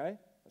it, okay?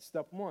 That's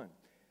step 1.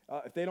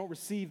 If they don't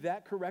receive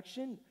that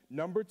correction,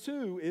 number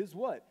 2 is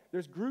what?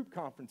 There's group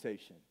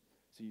confrontation.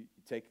 So you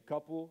take a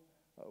couple,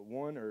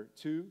 1 or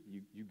 2,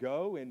 you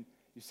go and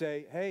you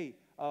say, hey,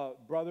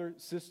 brother,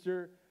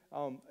 sister,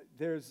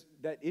 there's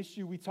that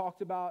issue we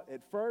talked about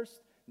at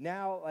first.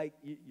 Now, like,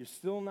 you're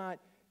still not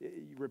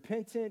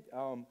repentant.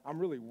 I'm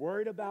really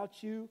worried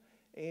about you.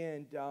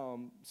 And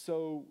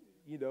so,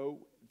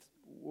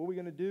 what are we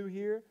going to do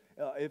here?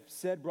 If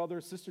said brother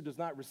or sister does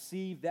not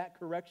receive that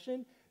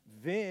correction,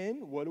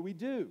 then what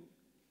do?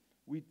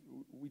 We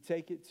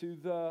take it to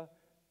the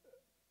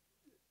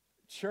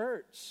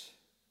church.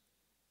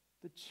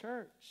 The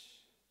church.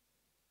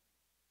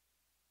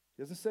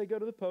 He doesn't say go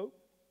to the Pope.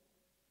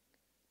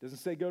 Doesn't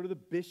say go to the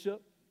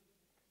bishop.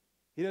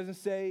 He doesn't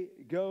say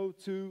go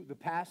to the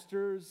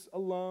pastors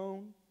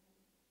alone.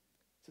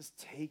 Just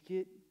take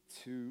it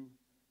to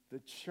the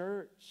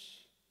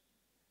church.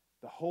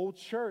 The whole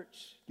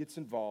church gets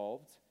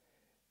involved,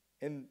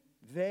 and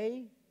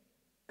they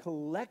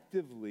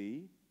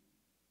collectively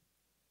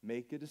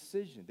make a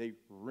decision. They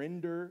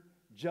render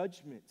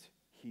judgment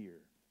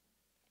here.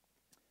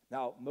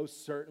 Now,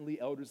 most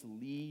certainly, elders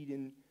lead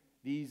in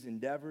these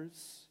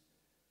endeavors.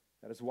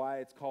 That is why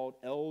it's called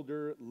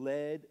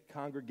elder-led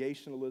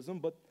congregationalism.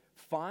 But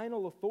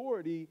final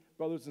authority,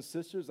 brothers and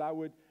sisters, I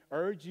would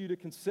urge you to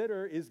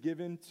consider, is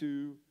given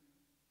to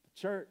the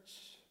church.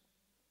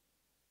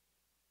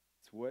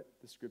 It's what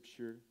the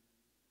Scripture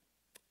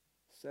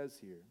says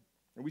here.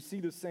 And we see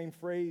the same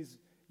phrase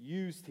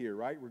used here,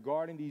 right,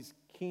 regarding these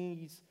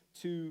keys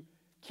to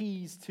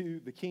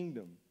the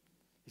kingdom.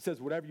 He says,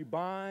 whatever you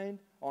bind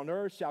on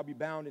earth shall be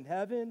bound in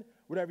heaven.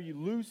 Whatever you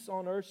loose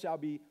on earth shall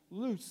be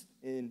loosed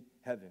in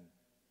heaven.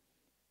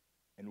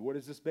 And what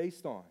is this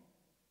based on?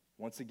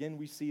 Once again,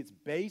 we see it's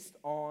based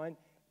on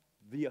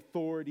the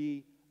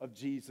authority of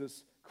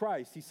Jesus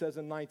Christ. He says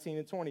in 19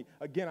 and 20,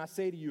 again, I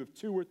say to you, if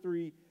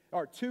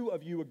two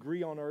of you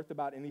agree on earth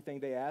about anything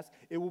they ask,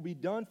 it will be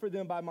done for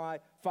them by my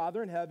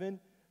Father in heaven.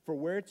 For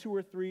where 2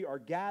 or 3 are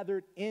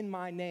gathered in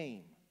my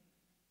name.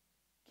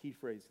 Key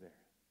phrase there.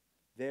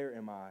 There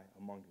am I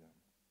among them.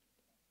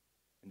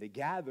 And they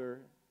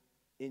gather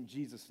in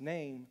Jesus'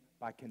 name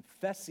by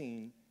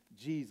confessing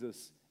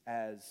Jesus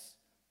as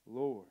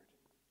Lord.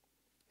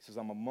 He says,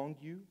 I'm among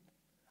you.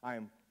 I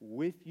am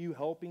with you,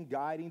 helping,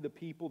 guiding the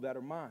people that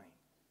are mine.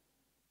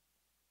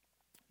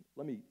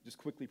 Let me just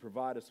quickly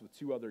provide us with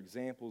 2 other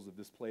examples of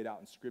this played out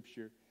in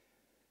Scripture.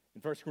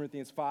 In 1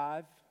 Corinthians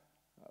 5,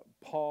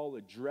 Paul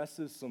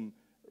addresses some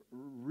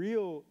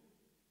real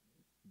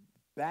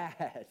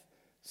bad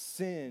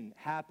sin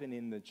happened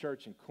in the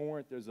church in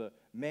Corinth. There's a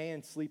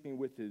man sleeping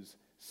with his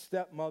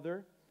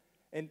stepmother.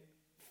 And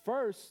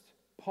first,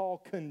 Paul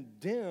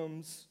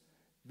condemns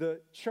the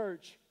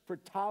church for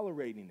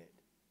tolerating it.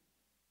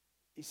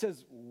 He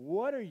says,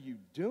 what are you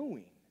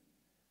doing?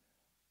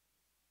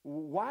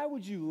 Why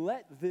would you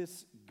let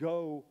this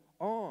go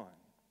on?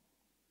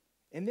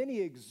 And then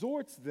he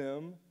exhorts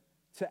them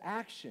to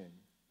action.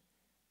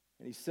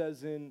 And he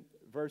says in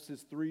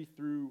verses 3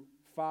 through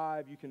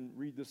 5, you can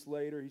read this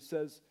later, he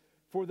says,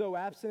 for though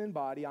absent in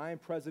body, I am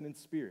present in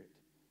spirit,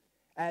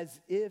 as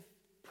if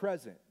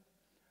present.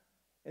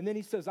 And then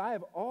he says, I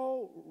have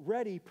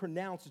already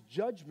pronounced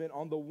judgment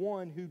on the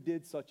one who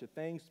did such a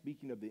thing,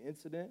 speaking of the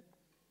incident.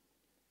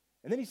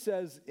 And then he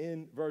says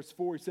in verse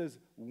 4, he says,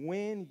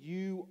 when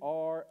you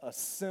are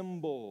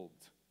assembled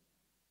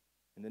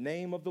in the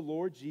name of the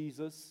Lord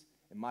Jesus,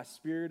 and my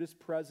spirit is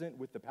present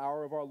with the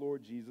power of our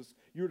Lord Jesus,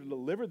 you are to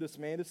deliver this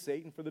man to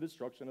Satan for the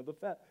destruction of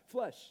the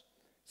flesh,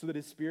 so that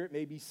his spirit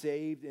may be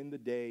saved in the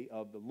day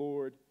of the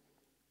Lord.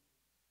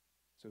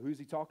 So who's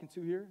he talking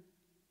to here?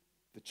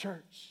 The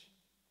church,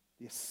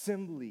 the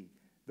assembly,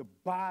 the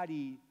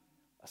body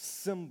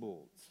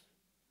assembled.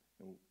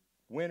 And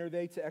when are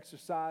they to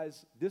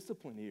exercise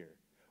discipline here?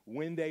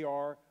 When they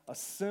are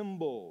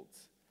assembled,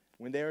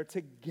 when they are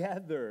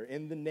together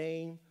in the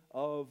name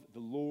of the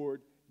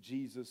Lord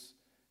Jesus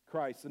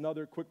Christ.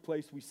 Another quick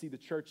place we see the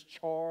church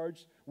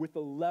charged with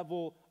a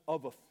level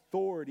of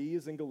authority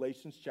is in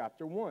Galatians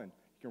chapter 1. You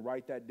can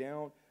write that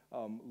down,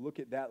 look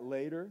at that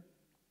later.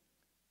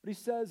 But he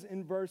says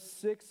in verse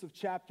 6 of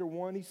chapter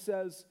 1, he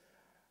says,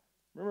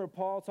 remember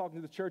Paul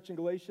talking to the church in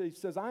Galatia, he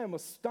says, I am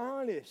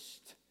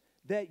astonished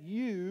that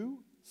you,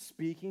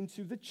 speaking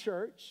to the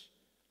church,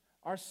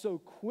 are so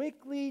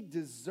quickly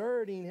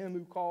deserting him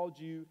who called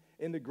you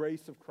in the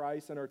grace of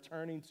Christ and are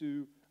turning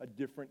to a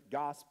different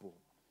gospel.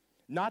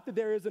 Not that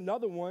there is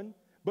another one,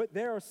 but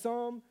there are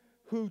some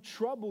who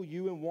trouble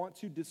you and want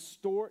to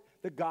distort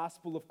the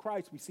gospel of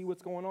Christ. We see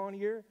what's going on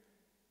here.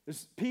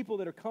 There's people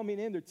that are coming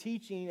in, they're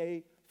teaching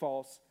a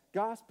false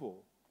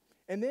gospel.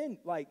 And then,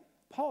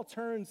 Paul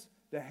turns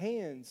the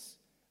hands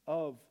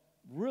of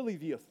really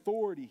the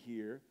authority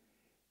here,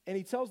 and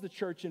he tells the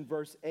church in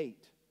verse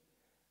 8,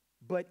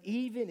 but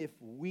even if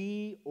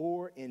we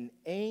or an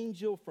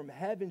angel from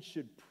heaven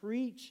should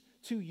preach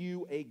to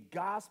you a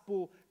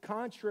gospel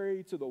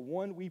contrary to the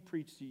one we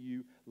preach to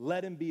you,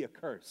 let him be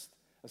accursed.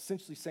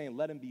 Essentially saying,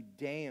 let him be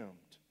damned.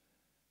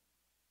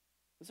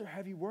 Those are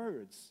heavy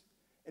words.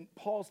 And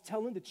Paul's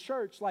telling the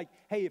church,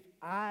 hey, if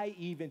I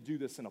even do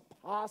this, an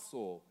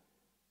apostle,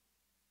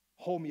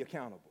 hold me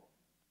accountable.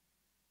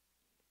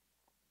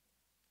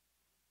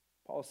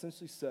 Paul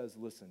essentially says,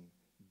 listen,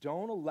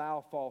 don't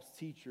allow false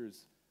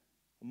teachers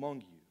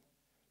among you.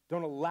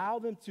 Don't allow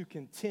them to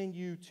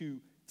continue to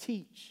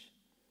teach.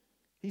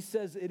 He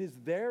says it is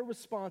their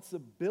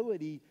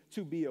responsibility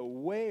to be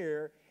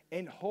aware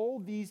and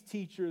hold these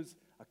teachers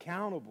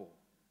accountable.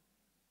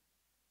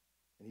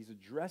 And he's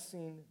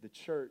addressing the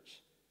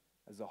church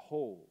as a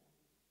whole.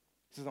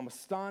 He says, I'm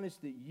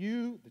astonished that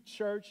you, the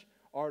church,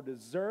 are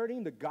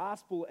deserting the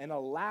gospel and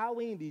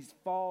allowing these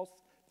false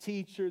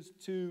teachers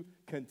to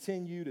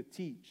continue to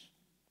teach.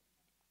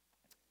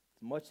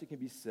 There's much that can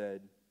be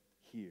said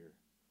here.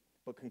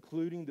 But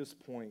concluding this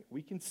point,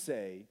 we can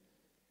say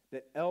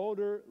that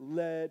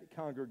elder-led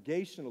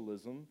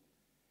congregationalism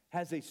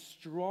has a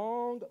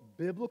strong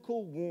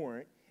biblical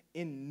warrant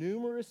in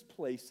numerous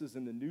places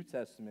in the New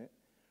Testament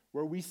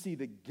where we see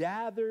the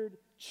gathered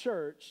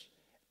church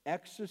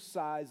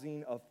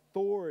exercising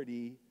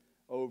authority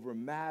over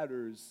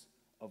matters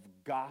of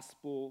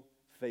gospel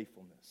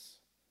faithfulness.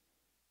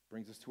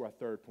 Brings us to our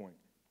third point.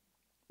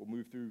 We'll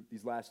move through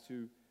these last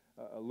two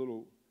a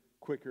little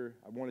quicker.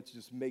 I wanted to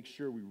just make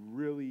sure we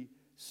really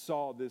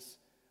saw this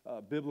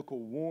biblical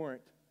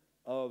warrant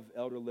of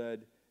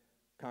elder-led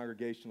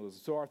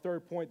congregationalism. So our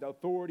third point, the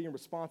authority and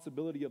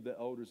responsibility of the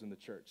elders in the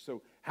church.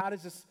 So how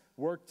does this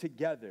work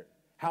together?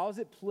 How is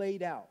it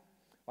played out?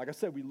 Like I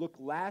said, we looked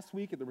last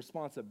week at the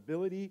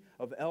responsibility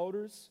of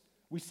elders.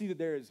 We see that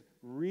there is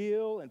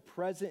real and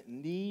present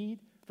need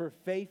for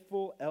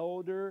faithful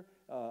elder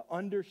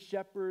under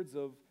shepherds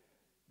of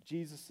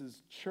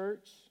Jesus'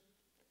 church.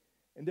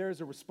 And there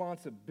is a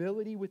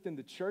responsibility within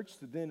the church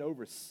to then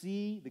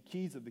oversee the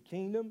keys of the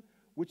kingdom,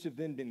 which have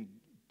then been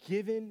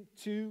given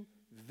to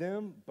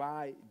them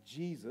by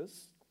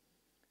Jesus.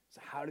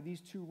 So how do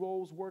these two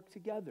roles work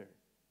together?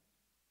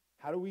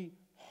 How do we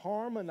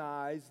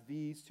harmonize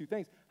these two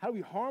things? How do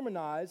we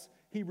harmonize?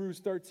 Hebrews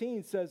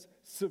 13 says,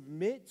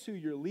 submit to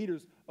your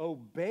leaders,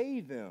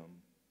 obey them,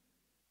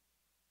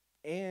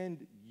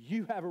 and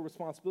you have a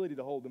responsibility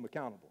to hold them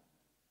accountable.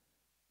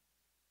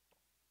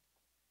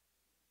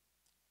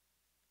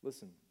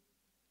 Listen,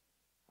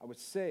 I would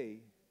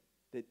say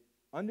that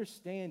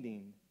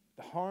understanding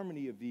the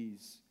harmony of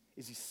these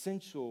is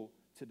essential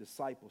to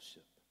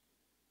discipleship.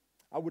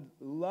 I would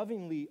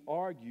lovingly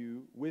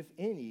argue with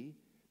any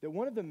that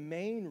one of the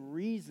main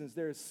reasons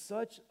there is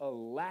such a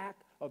lack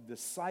of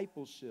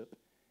discipleship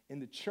in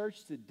the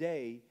church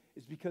today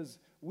is because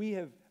we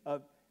have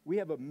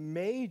a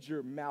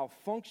major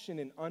malfunction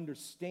in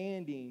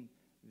understanding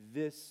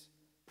this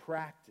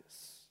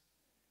practice.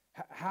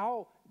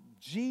 How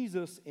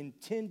Jesus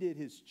intended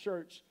his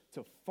church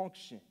to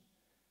function.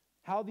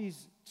 How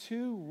these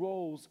two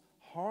roles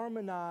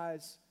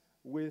harmonize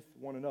with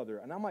one another.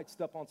 And I might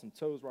step on some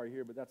toes right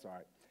here, but that's all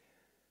right.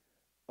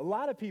 A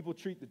lot of people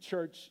treat the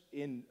church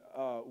in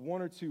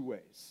one or two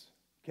ways,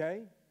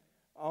 okay?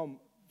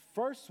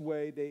 First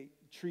way, they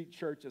treat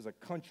church as a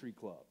country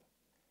club.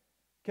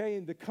 Okay,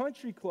 and the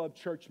country club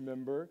church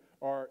member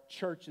or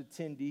church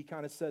attendee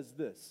kind of says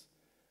this.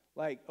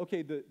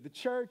 Okay, the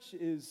church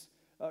is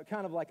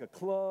kind of like a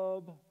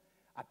club.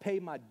 I pay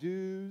my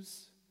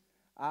dues.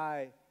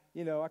 I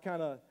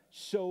kind of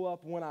show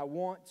up when I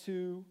want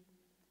to.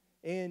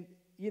 And,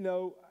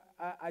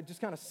 I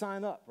just kind of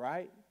sign up,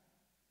 right?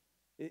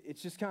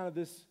 It's just kind of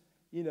this,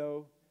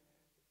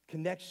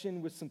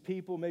 connection with some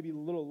people, maybe a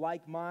little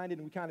like-minded,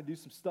 and we kind of do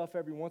some stuff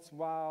every once in a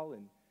while.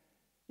 And,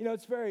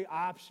 it's very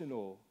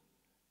optional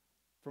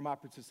for my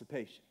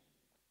participation.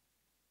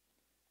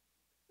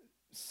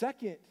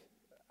 Second,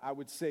 I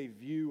would say,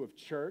 view of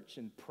church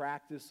and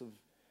practice of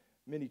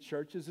many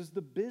churches is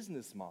the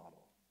business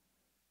model.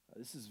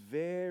 This is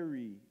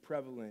very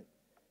prevalent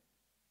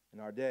in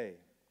our day.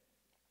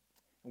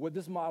 And what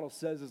this model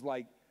says is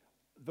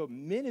the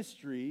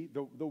ministry,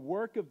 the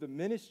work of the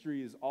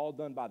ministry is all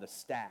done by the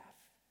staff,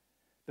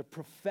 the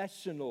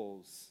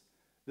professionals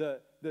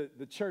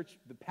The church,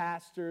 the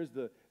pastors,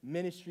 the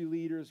ministry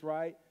leaders,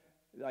 right?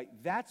 Like,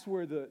 that's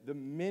where the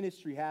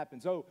ministry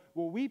happens. Oh,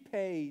 well, we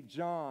pay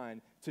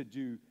John to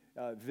do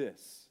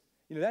this.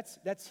 You know,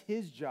 that's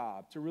his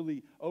job, to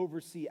really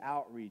oversee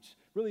outreach.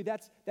 Really,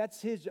 that's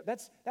his job.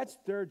 That's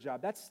their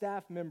job. That's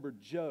staff member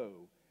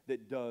Joe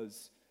that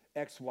does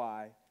X,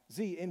 Y,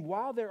 Z. And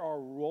while there are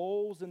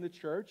roles in the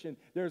church and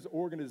there's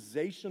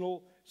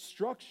organizational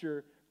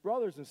structure,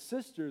 brothers and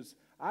sisters,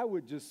 I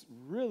would just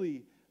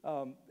really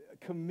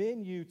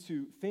commend you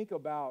to think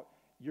about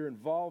your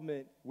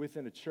involvement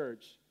within a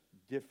church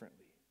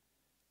differently.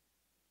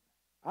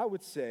 I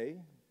would say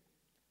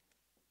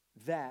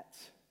that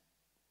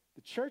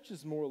the church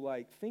is more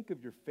like, think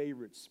of your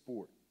favorite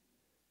sport,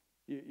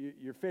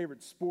 your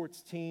favorite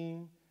sports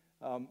team,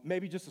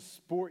 maybe just a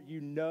sport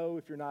you know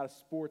if you're not a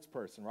sports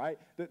person, right?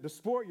 The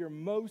sport you're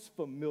most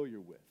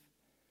familiar with.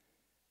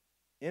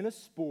 In a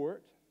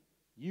sport,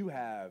 you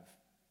have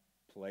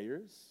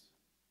players,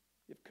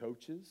 you have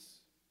coaches,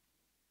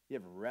 you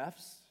have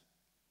refs,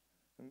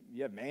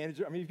 you have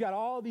managers. I mean, you've got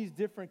all these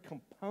different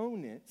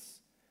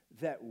components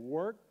that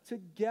work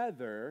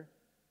together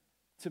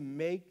to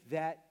make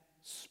that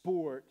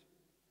sport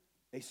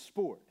a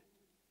sport,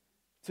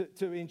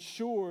 to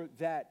ensure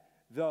that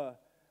the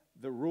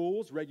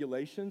rules,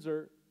 regulations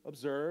are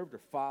observed or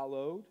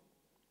followed.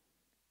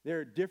 There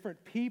are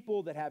different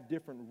people that have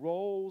different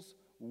roles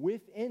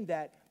within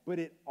that, but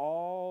it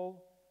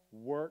all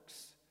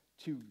works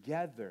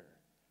together.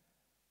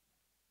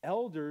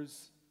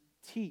 Elders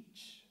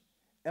teach.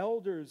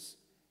 Elders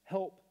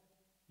help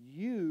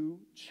you,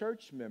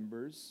 church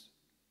members,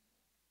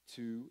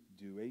 to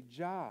do a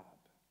job.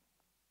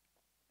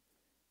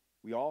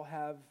 We all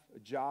have a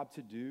job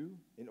to do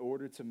in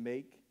order to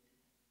make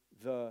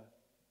the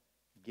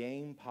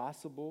game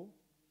possible.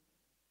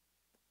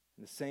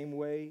 In the same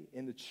way,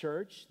 in the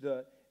church,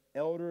 the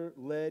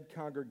elder-led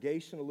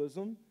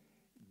congregationalism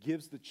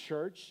gives the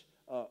church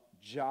a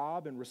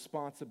job and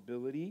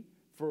responsibility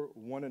for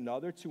one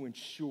another to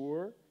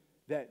ensure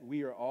that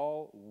we are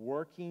all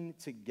working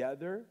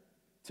together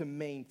to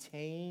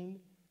maintain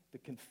the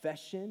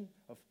confession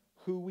of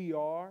who we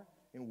are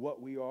and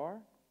what we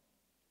are.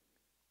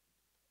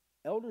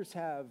 Elders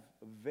have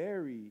a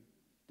very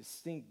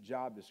distinct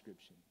job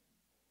description.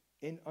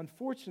 And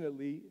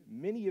unfortunately,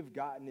 many have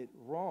gotten it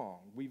wrong.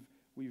 We've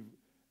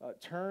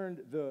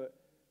turned the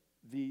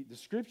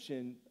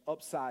description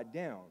upside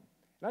down.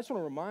 And I just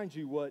want to remind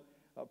you what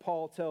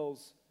Paul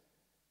tells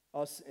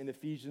us in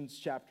Ephesians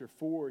chapter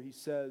 4. He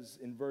says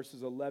in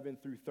verses 11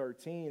 through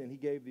 13, and he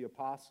gave the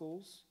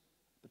apostles,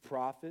 the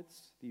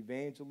prophets, the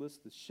evangelists,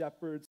 the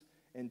shepherds,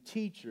 and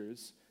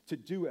teachers to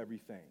do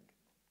everything.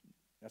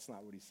 That's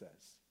not what he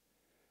says.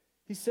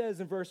 He says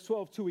in verse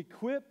 12, to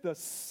equip the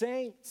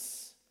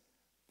saints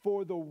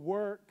for the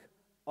work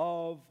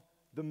of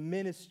the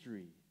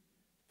ministry,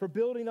 for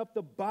building up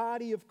the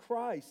body of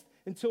Christ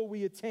until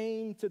we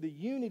attain to the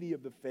unity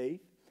of the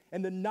faith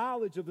and the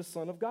knowledge of the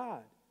Son of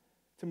God,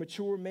 to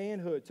mature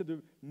manhood, to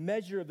the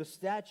measure of the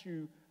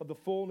stature of the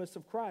fullness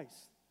of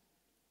Christ.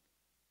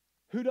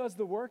 Who does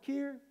the work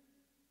here?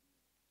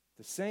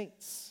 The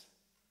saints,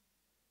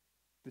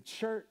 the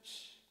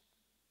church,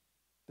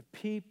 the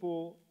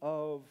people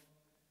of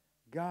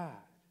God.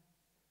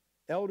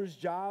 Elders'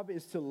 job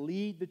is to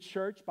lead the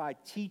church by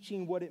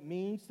teaching what it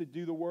means to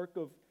do the work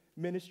of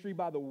ministry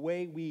by the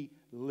way we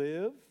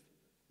live,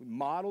 we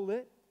model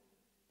it,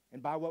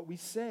 and by what we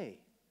say,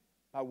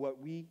 by what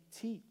we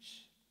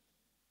teach.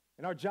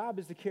 And our job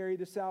is to carry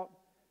this out.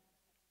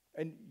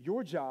 And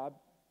your job,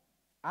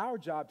 our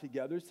job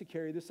together, is to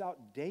carry this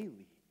out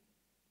daily,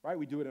 right?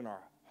 We do it in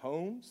our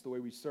homes, the way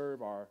we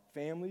serve our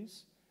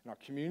families, in our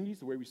communities,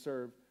 the way we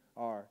serve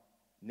our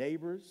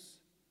neighbors,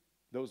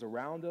 those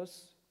around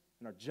us,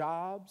 in our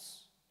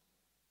jobs,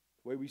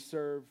 the way we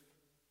serve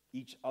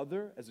each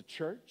other as a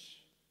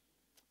church.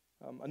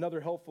 Another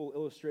helpful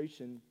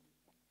illustration,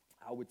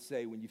 I would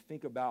say, when you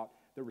think about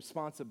the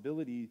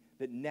responsibility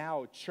that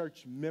now a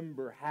church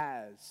member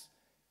has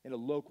in a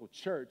local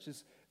church,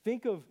 is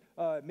think of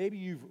maybe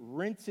you've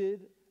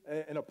rented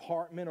an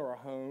apartment or a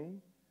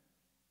home,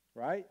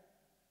 right?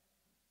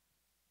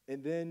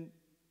 And then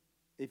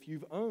if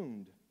you've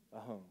owned a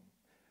home.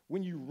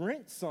 When you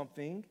rent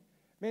something,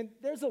 man,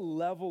 there's a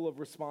level of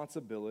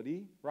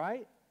responsibility,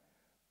 right?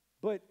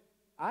 But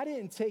I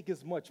didn't take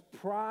as much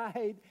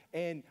pride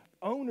and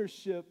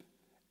ownership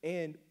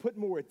and put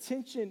more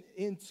attention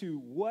into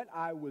what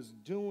I was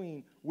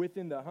doing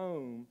within the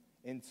home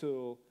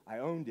until I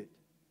owned it.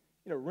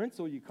 You know,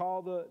 rental, you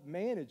call the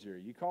manager,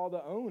 you call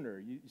the owner,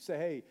 you say,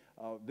 hey,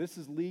 this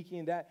is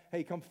leaking, that,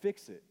 hey, come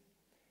fix it.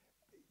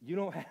 You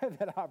don't have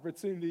that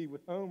opportunity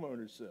with home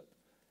ownership.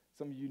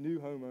 Some of you new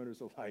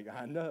homeowners are like,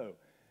 I know.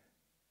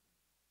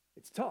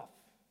 It's tough.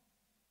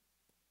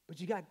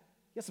 But you got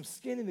some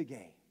skin in the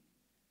game.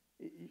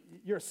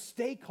 You're a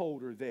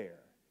stakeholder there.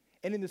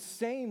 And in the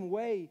same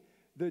way,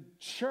 the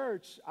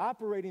church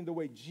operating the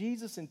way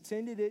Jesus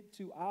intended it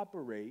to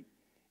operate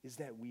is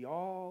that we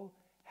all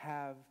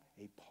have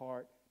a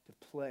part to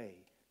play.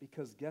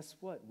 Because guess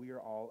what? We are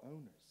all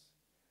owners.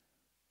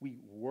 we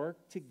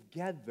work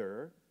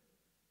together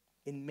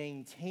in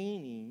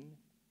maintaining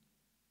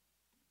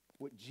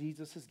what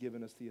Jesus has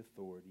given us the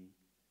authority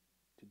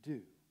to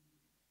do.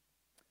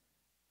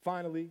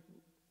 Finally,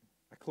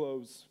 I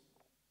close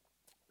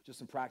with just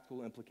some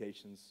practical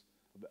implications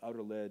of the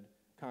elder-led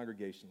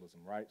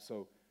congregationalism, right?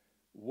 So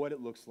what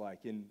it looks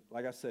like. And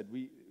like I said,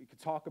 we could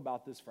talk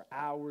about this for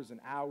hours and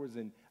hours,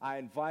 and I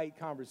invite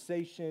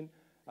conversation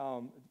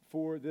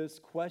for this.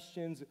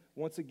 Questions,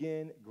 once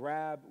again,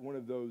 grab one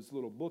of those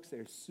little books.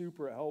 They're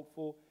super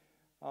helpful.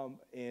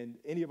 And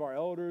any of our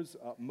elders,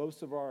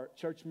 most of our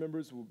church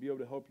members will be able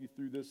to help you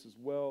through this as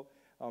well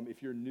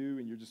if you're new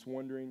and you're just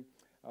wondering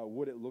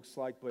what it looks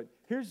like. But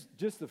here's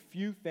just a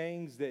few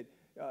things that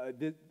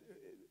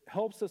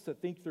helps us to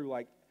think through,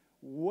 like,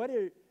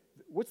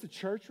 what's the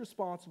church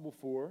responsible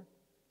for?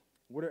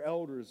 What are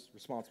elders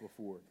responsible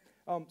for?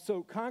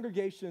 So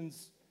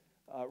congregations'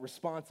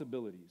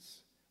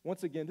 responsibilities.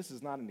 Once again, this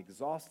is not an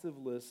exhaustive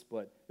list,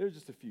 but there's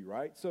just a few,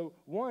 right? So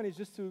one is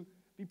just to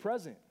be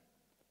present.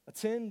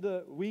 Attend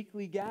the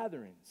weekly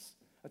gatherings.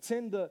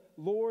 Attend the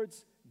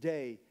Lord's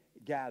Day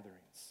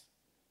gatherings.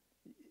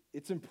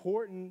 It's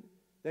important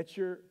that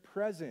you're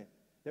present,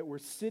 that we're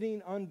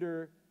sitting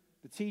under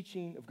the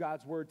teaching of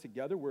God's word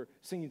together. We're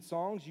singing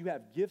songs. You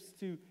have gifts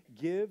to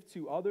give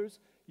to others.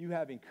 You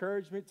have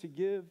encouragement to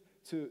give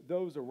to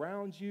those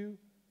around you.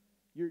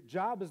 Your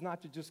job is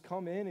not to just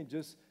come in and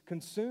just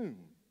consume.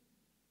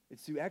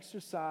 It's to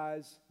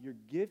exercise your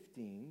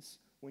giftings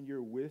when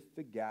you're with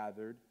the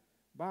gathered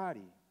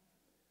body.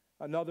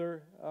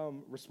 Another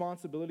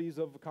responsibilities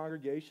of a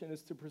congregation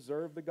is to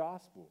preserve the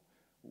gospel.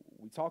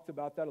 We talked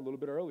about that a little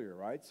bit earlier,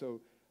 right?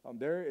 So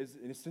there is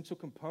an essential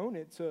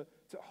component to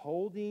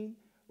holding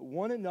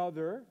one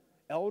another,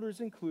 elders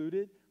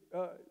included,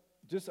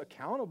 just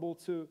accountable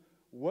to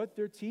what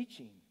they're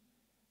teaching,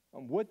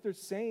 what they're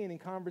saying in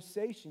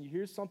conversation. You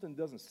hear something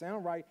that doesn't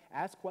sound right,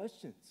 ask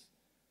questions.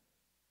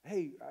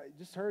 Hey, I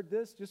just heard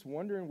this, just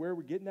wondering where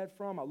we're getting that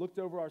from. I looked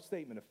over our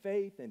statement of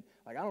faith, and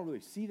I don't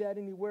really see that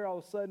anywhere. All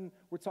of a sudden,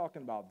 we're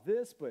talking about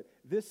this, but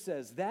this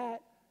says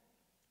that.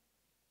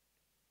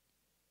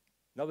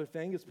 Another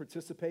thing is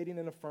participating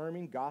in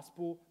affirming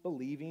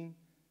gospel-believing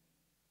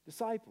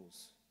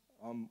disciples.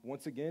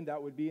 Once again,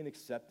 that would be in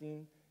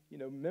accepting,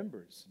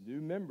 members,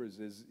 new members.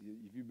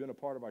 If you've been a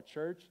part of our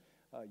church,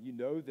 you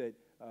know that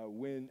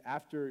when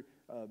after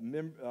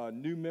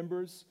new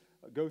members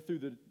go through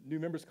the new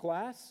members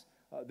class,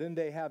 then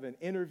they have an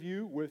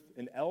interview with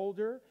an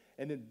elder,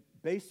 and then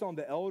based on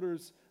the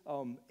elder's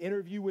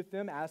interview with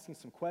them, asking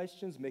some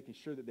questions, making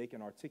sure that they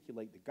can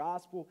articulate the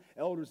gospel,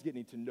 elders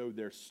getting to know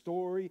their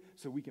story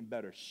so we can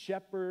better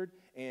shepherd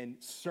and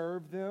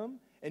serve them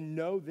and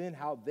know then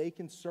how they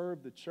can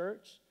serve the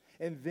church.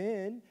 And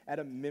then at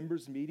a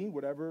members meeting,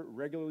 whatever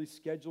regularly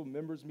scheduled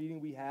members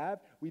meeting we have,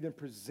 we then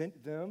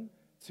present them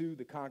to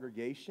the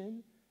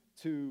congregation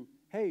to,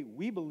 hey,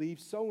 we believe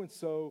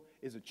so-and-so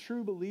is a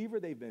true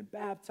believer. They've been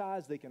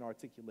baptized. They can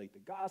articulate the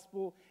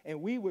gospel.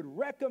 And we would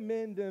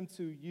recommend them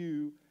to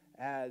you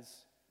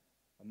as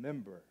a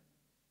member.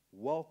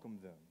 Welcome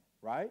them,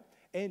 right?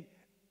 And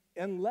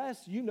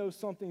unless you know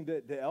something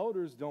that the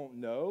elders don't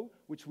know,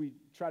 which we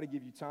try to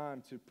give you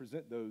time to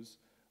present those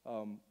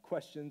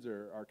questions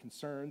or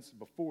concerns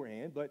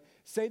beforehand. But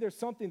say there's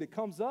something that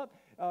comes up,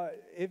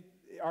 if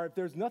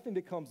there's nothing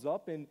that comes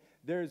up and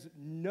there's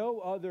no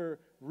other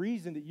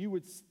reason that you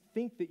would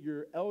think that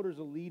your elders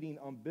are leading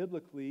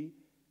unbiblically,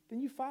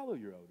 then you follow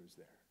your elders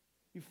there.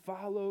 You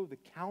follow the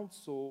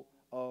counsel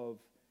of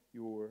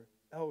your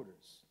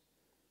elders.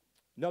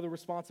 Another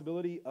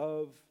responsibility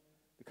of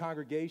the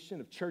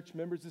congregation, of church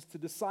members, is to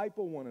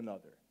disciple one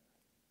another.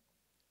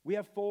 We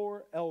have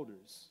 4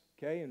 elders,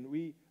 okay, and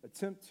we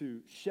attempt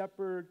to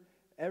shepherd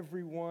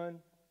everyone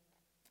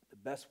the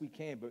best we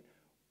can, but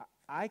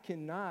I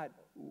cannot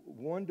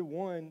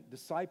one-to-one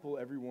disciple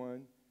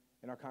everyone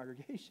in our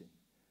congregation.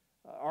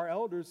 Our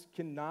elders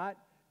cannot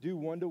do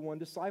one-to-one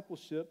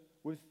discipleship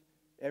with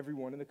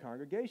everyone in the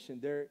congregation.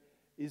 There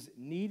is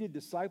needed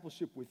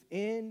discipleship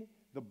within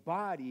the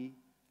body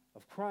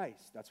of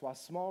Christ. That's why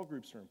small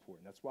groups are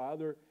important. That's why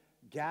other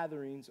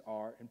gatherings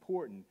are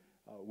important.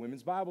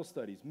 Women's Bible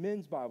studies,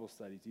 men's Bible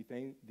studies,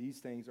 these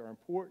things are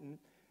important.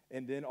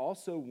 And then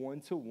also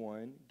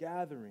one-to-one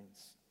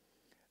gatherings.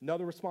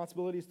 Another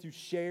responsibility is to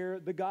share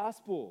the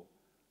gospel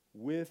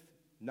with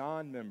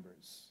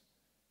non-members.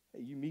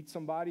 Hey, you meet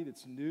somebody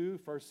that's new,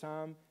 first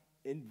time,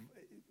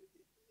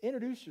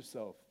 introduce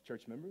yourself,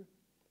 church member.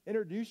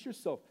 Introduce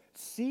yourself.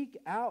 Seek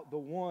out the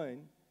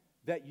one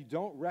that you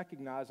don't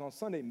recognize on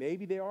Sunday.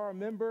 Maybe they are a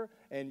member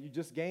and you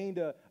just gained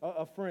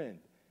a friend.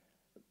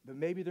 But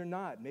maybe they're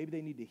not. Maybe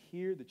they need to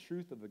hear the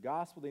truth of the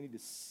gospel. They need to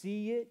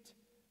see it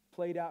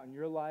played out in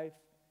your life.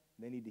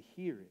 And they need to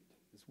hear it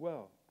as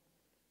well.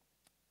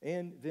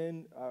 And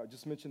then,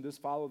 just mentioned this,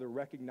 follow the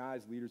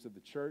recognized leaders of the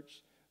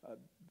church.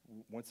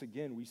 Once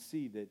again, we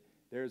see that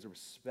there is a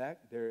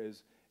respect, there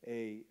is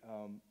a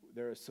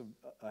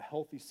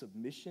healthy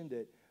submission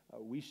that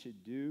we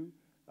should do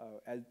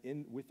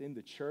within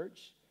the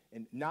church,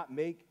 and not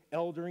make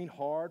eldering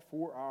hard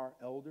for our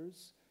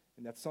elders.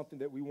 And that's something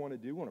that we want to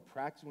do. We want to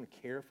practice. We want to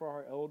care for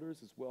our elders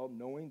as well,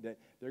 knowing that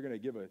they're going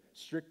to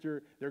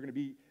they're going to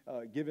be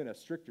given a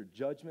stricter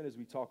judgment, as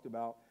we talked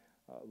about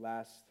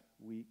last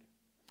week.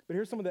 But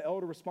here's some of the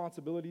elder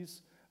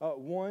responsibilities.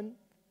 One,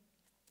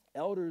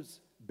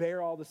 elders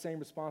bear all the same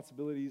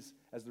responsibilities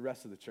as the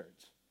rest of the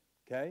church.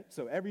 Okay?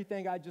 So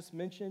everything I just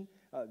mentioned,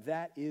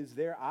 that is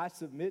there. I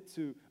submit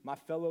to my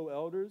fellow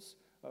elders.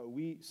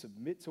 We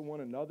submit to one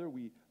another.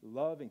 We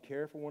love and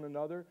care for one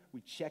another.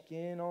 We check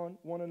in on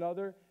one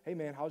another. Hey,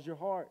 man, how's your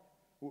heart?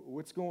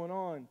 What's going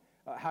on?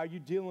 How are you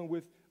dealing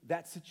with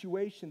that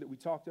situation that we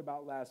talked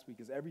about last week?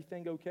 Is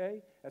everything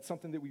okay? That's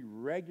something that we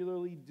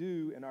regularly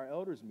do in our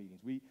elders'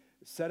 meetings. We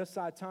set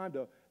aside time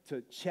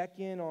to check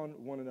in on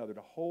one another,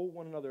 to hold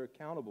one another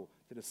accountable,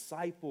 to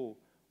disciple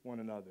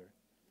one another.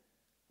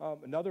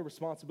 Another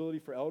responsibility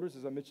for elders,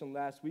 as I mentioned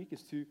last week,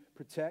 is to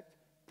protect,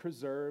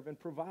 preserve, and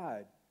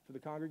provide for the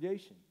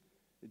congregation.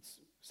 It's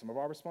some of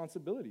our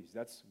responsibilities.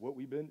 That's what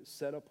we've been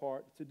set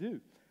apart to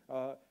do.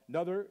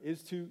 Another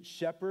is to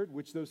shepherd,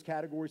 which those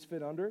categories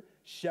fit under.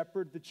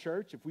 Shepherd the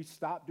church. If we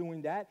stop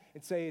doing that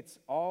and say it's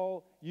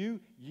all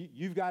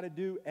you've got to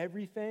do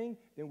everything,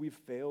 then we've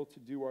failed to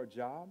do our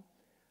job.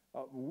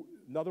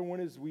 Another one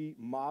is we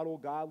model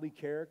godly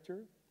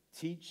character,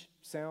 teach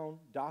sound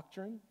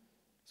doctrine.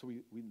 So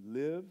we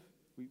live,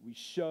 we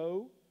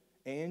show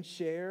and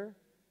share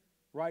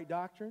right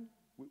doctrine.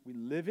 We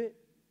live it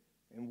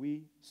and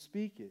we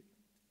speak it.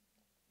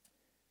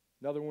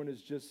 Another one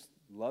is just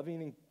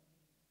loving and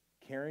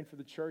caring for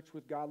the church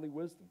with godly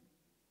wisdom,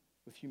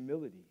 with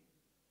humility,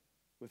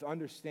 with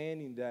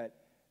understanding that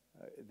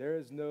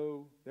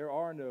there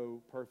are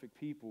no perfect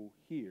people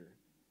here,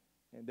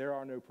 and there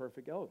are no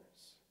perfect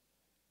elders.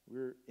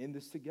 We're in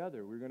this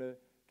together. We're going to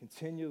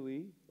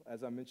continually,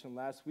 as I mentioned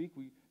last week,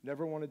 we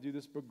never want to do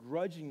this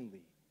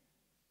begrudgingly.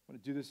 We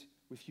want to do this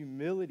with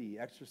humility,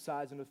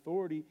 exercise, and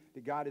authority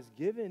that God has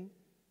given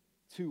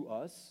to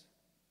us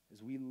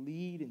as we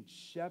lead and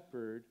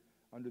shepherd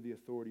under the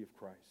authority of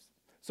Christ.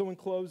 So in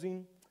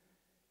closing,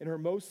 in her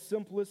most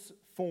simplest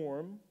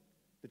form,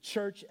 the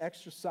church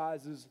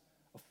exercises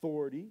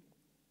authority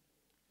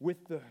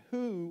with the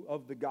who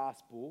of the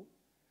gospel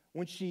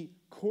when she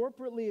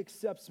corporately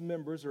accepts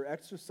members or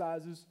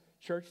exercises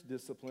church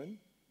discipline.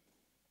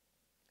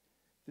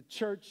 The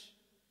church,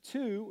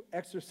 too,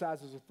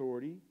 exercises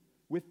authority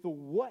with the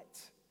what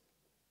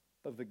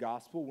of the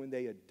gospel when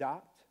they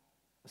adopt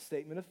a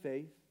statement of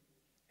faith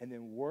and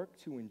then work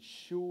to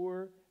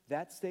ensure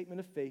that statement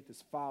of faith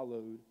is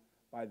followed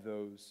by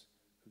those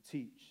who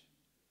teach.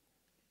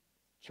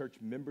 Church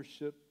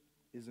membership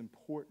is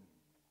important.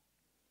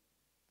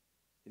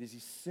 It is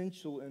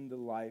essential in the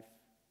life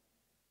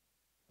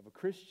of a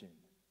Christian.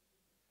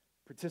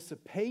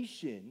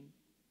 Participation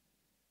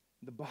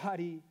in the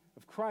body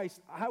of Christ,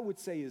 I would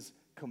say, is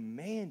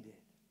commanded.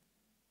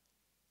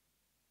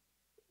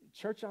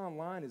 Church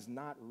online is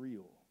not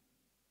real.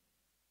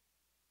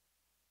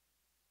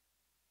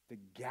 The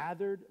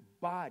gathered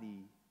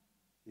body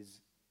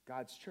is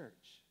God's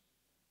church.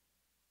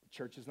 The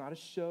church is not a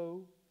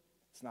show.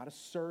 It's not a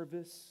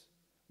service.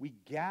 We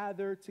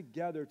gather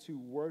together to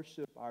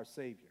worship our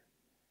Savior.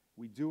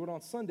 We do it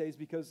on Sundays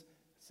because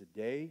it's the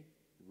day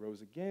He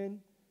rose again,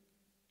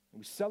 and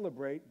we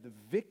celebrate the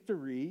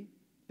victory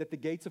that the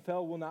gates of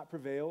hell will not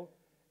prevail.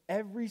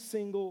 Every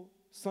single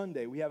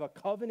Sunday, we have a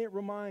covenant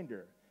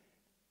reminder.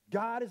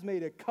 God has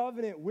made a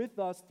covenant with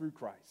us through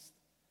Christ.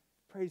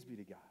 Praise be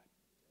to God.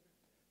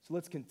 So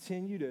let's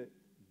continue to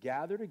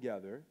gather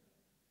together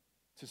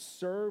to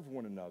serve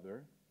one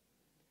another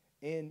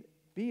and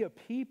be a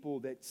people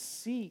that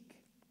seek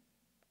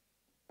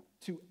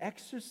to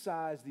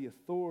exercise the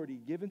authority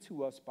given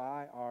to us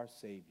by our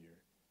Savior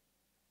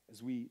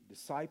as we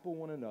disciple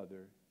one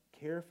another,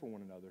 care for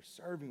one another,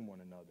 serving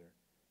one another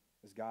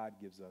as God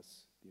gives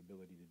us the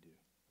ability to do.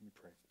 Let me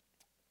pray.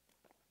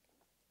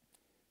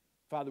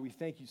 Father, we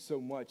thank you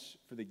so much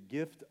for the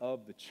gift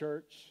of the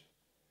church.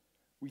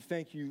 We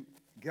thank you,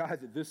 God,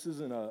 that this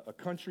isn't a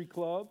country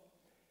club.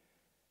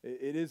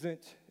 It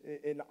isn't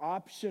an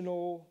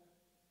optional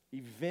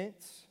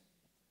event,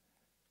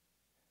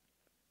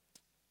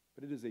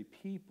 but it is a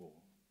people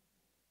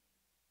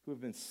who have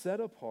been set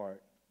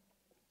apart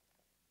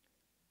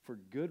for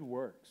good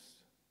works,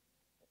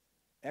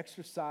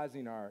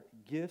 exercising our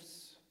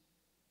gifts,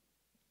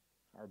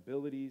 our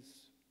abilities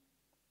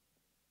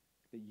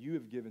that you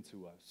have given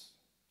to us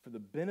for the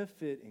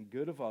benefit and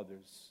good of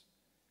others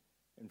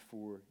and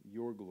for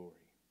your glory.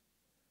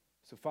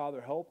 So, Father,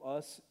 help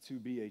us to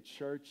be a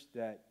church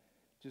that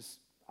just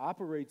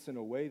operates in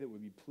a way that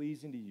would be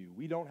pleasing to you.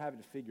 We don't have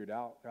it figured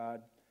out,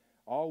 God.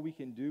 All we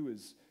can do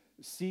is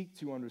seek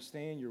to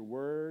understand your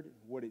word,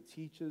 what it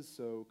teaches.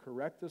 So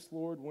correct us,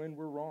 Lord, when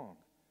we're wrong.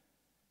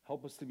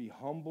 Help us to be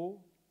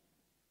humble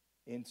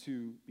and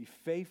to be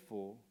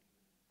faithful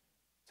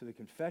to the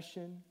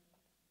confession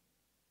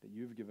that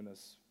you've given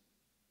us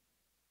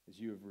as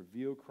you have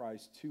revealed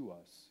Christ to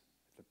us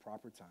at the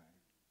proper time.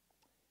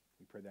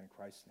 We pray that in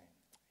Christ's name.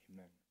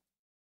 Amen.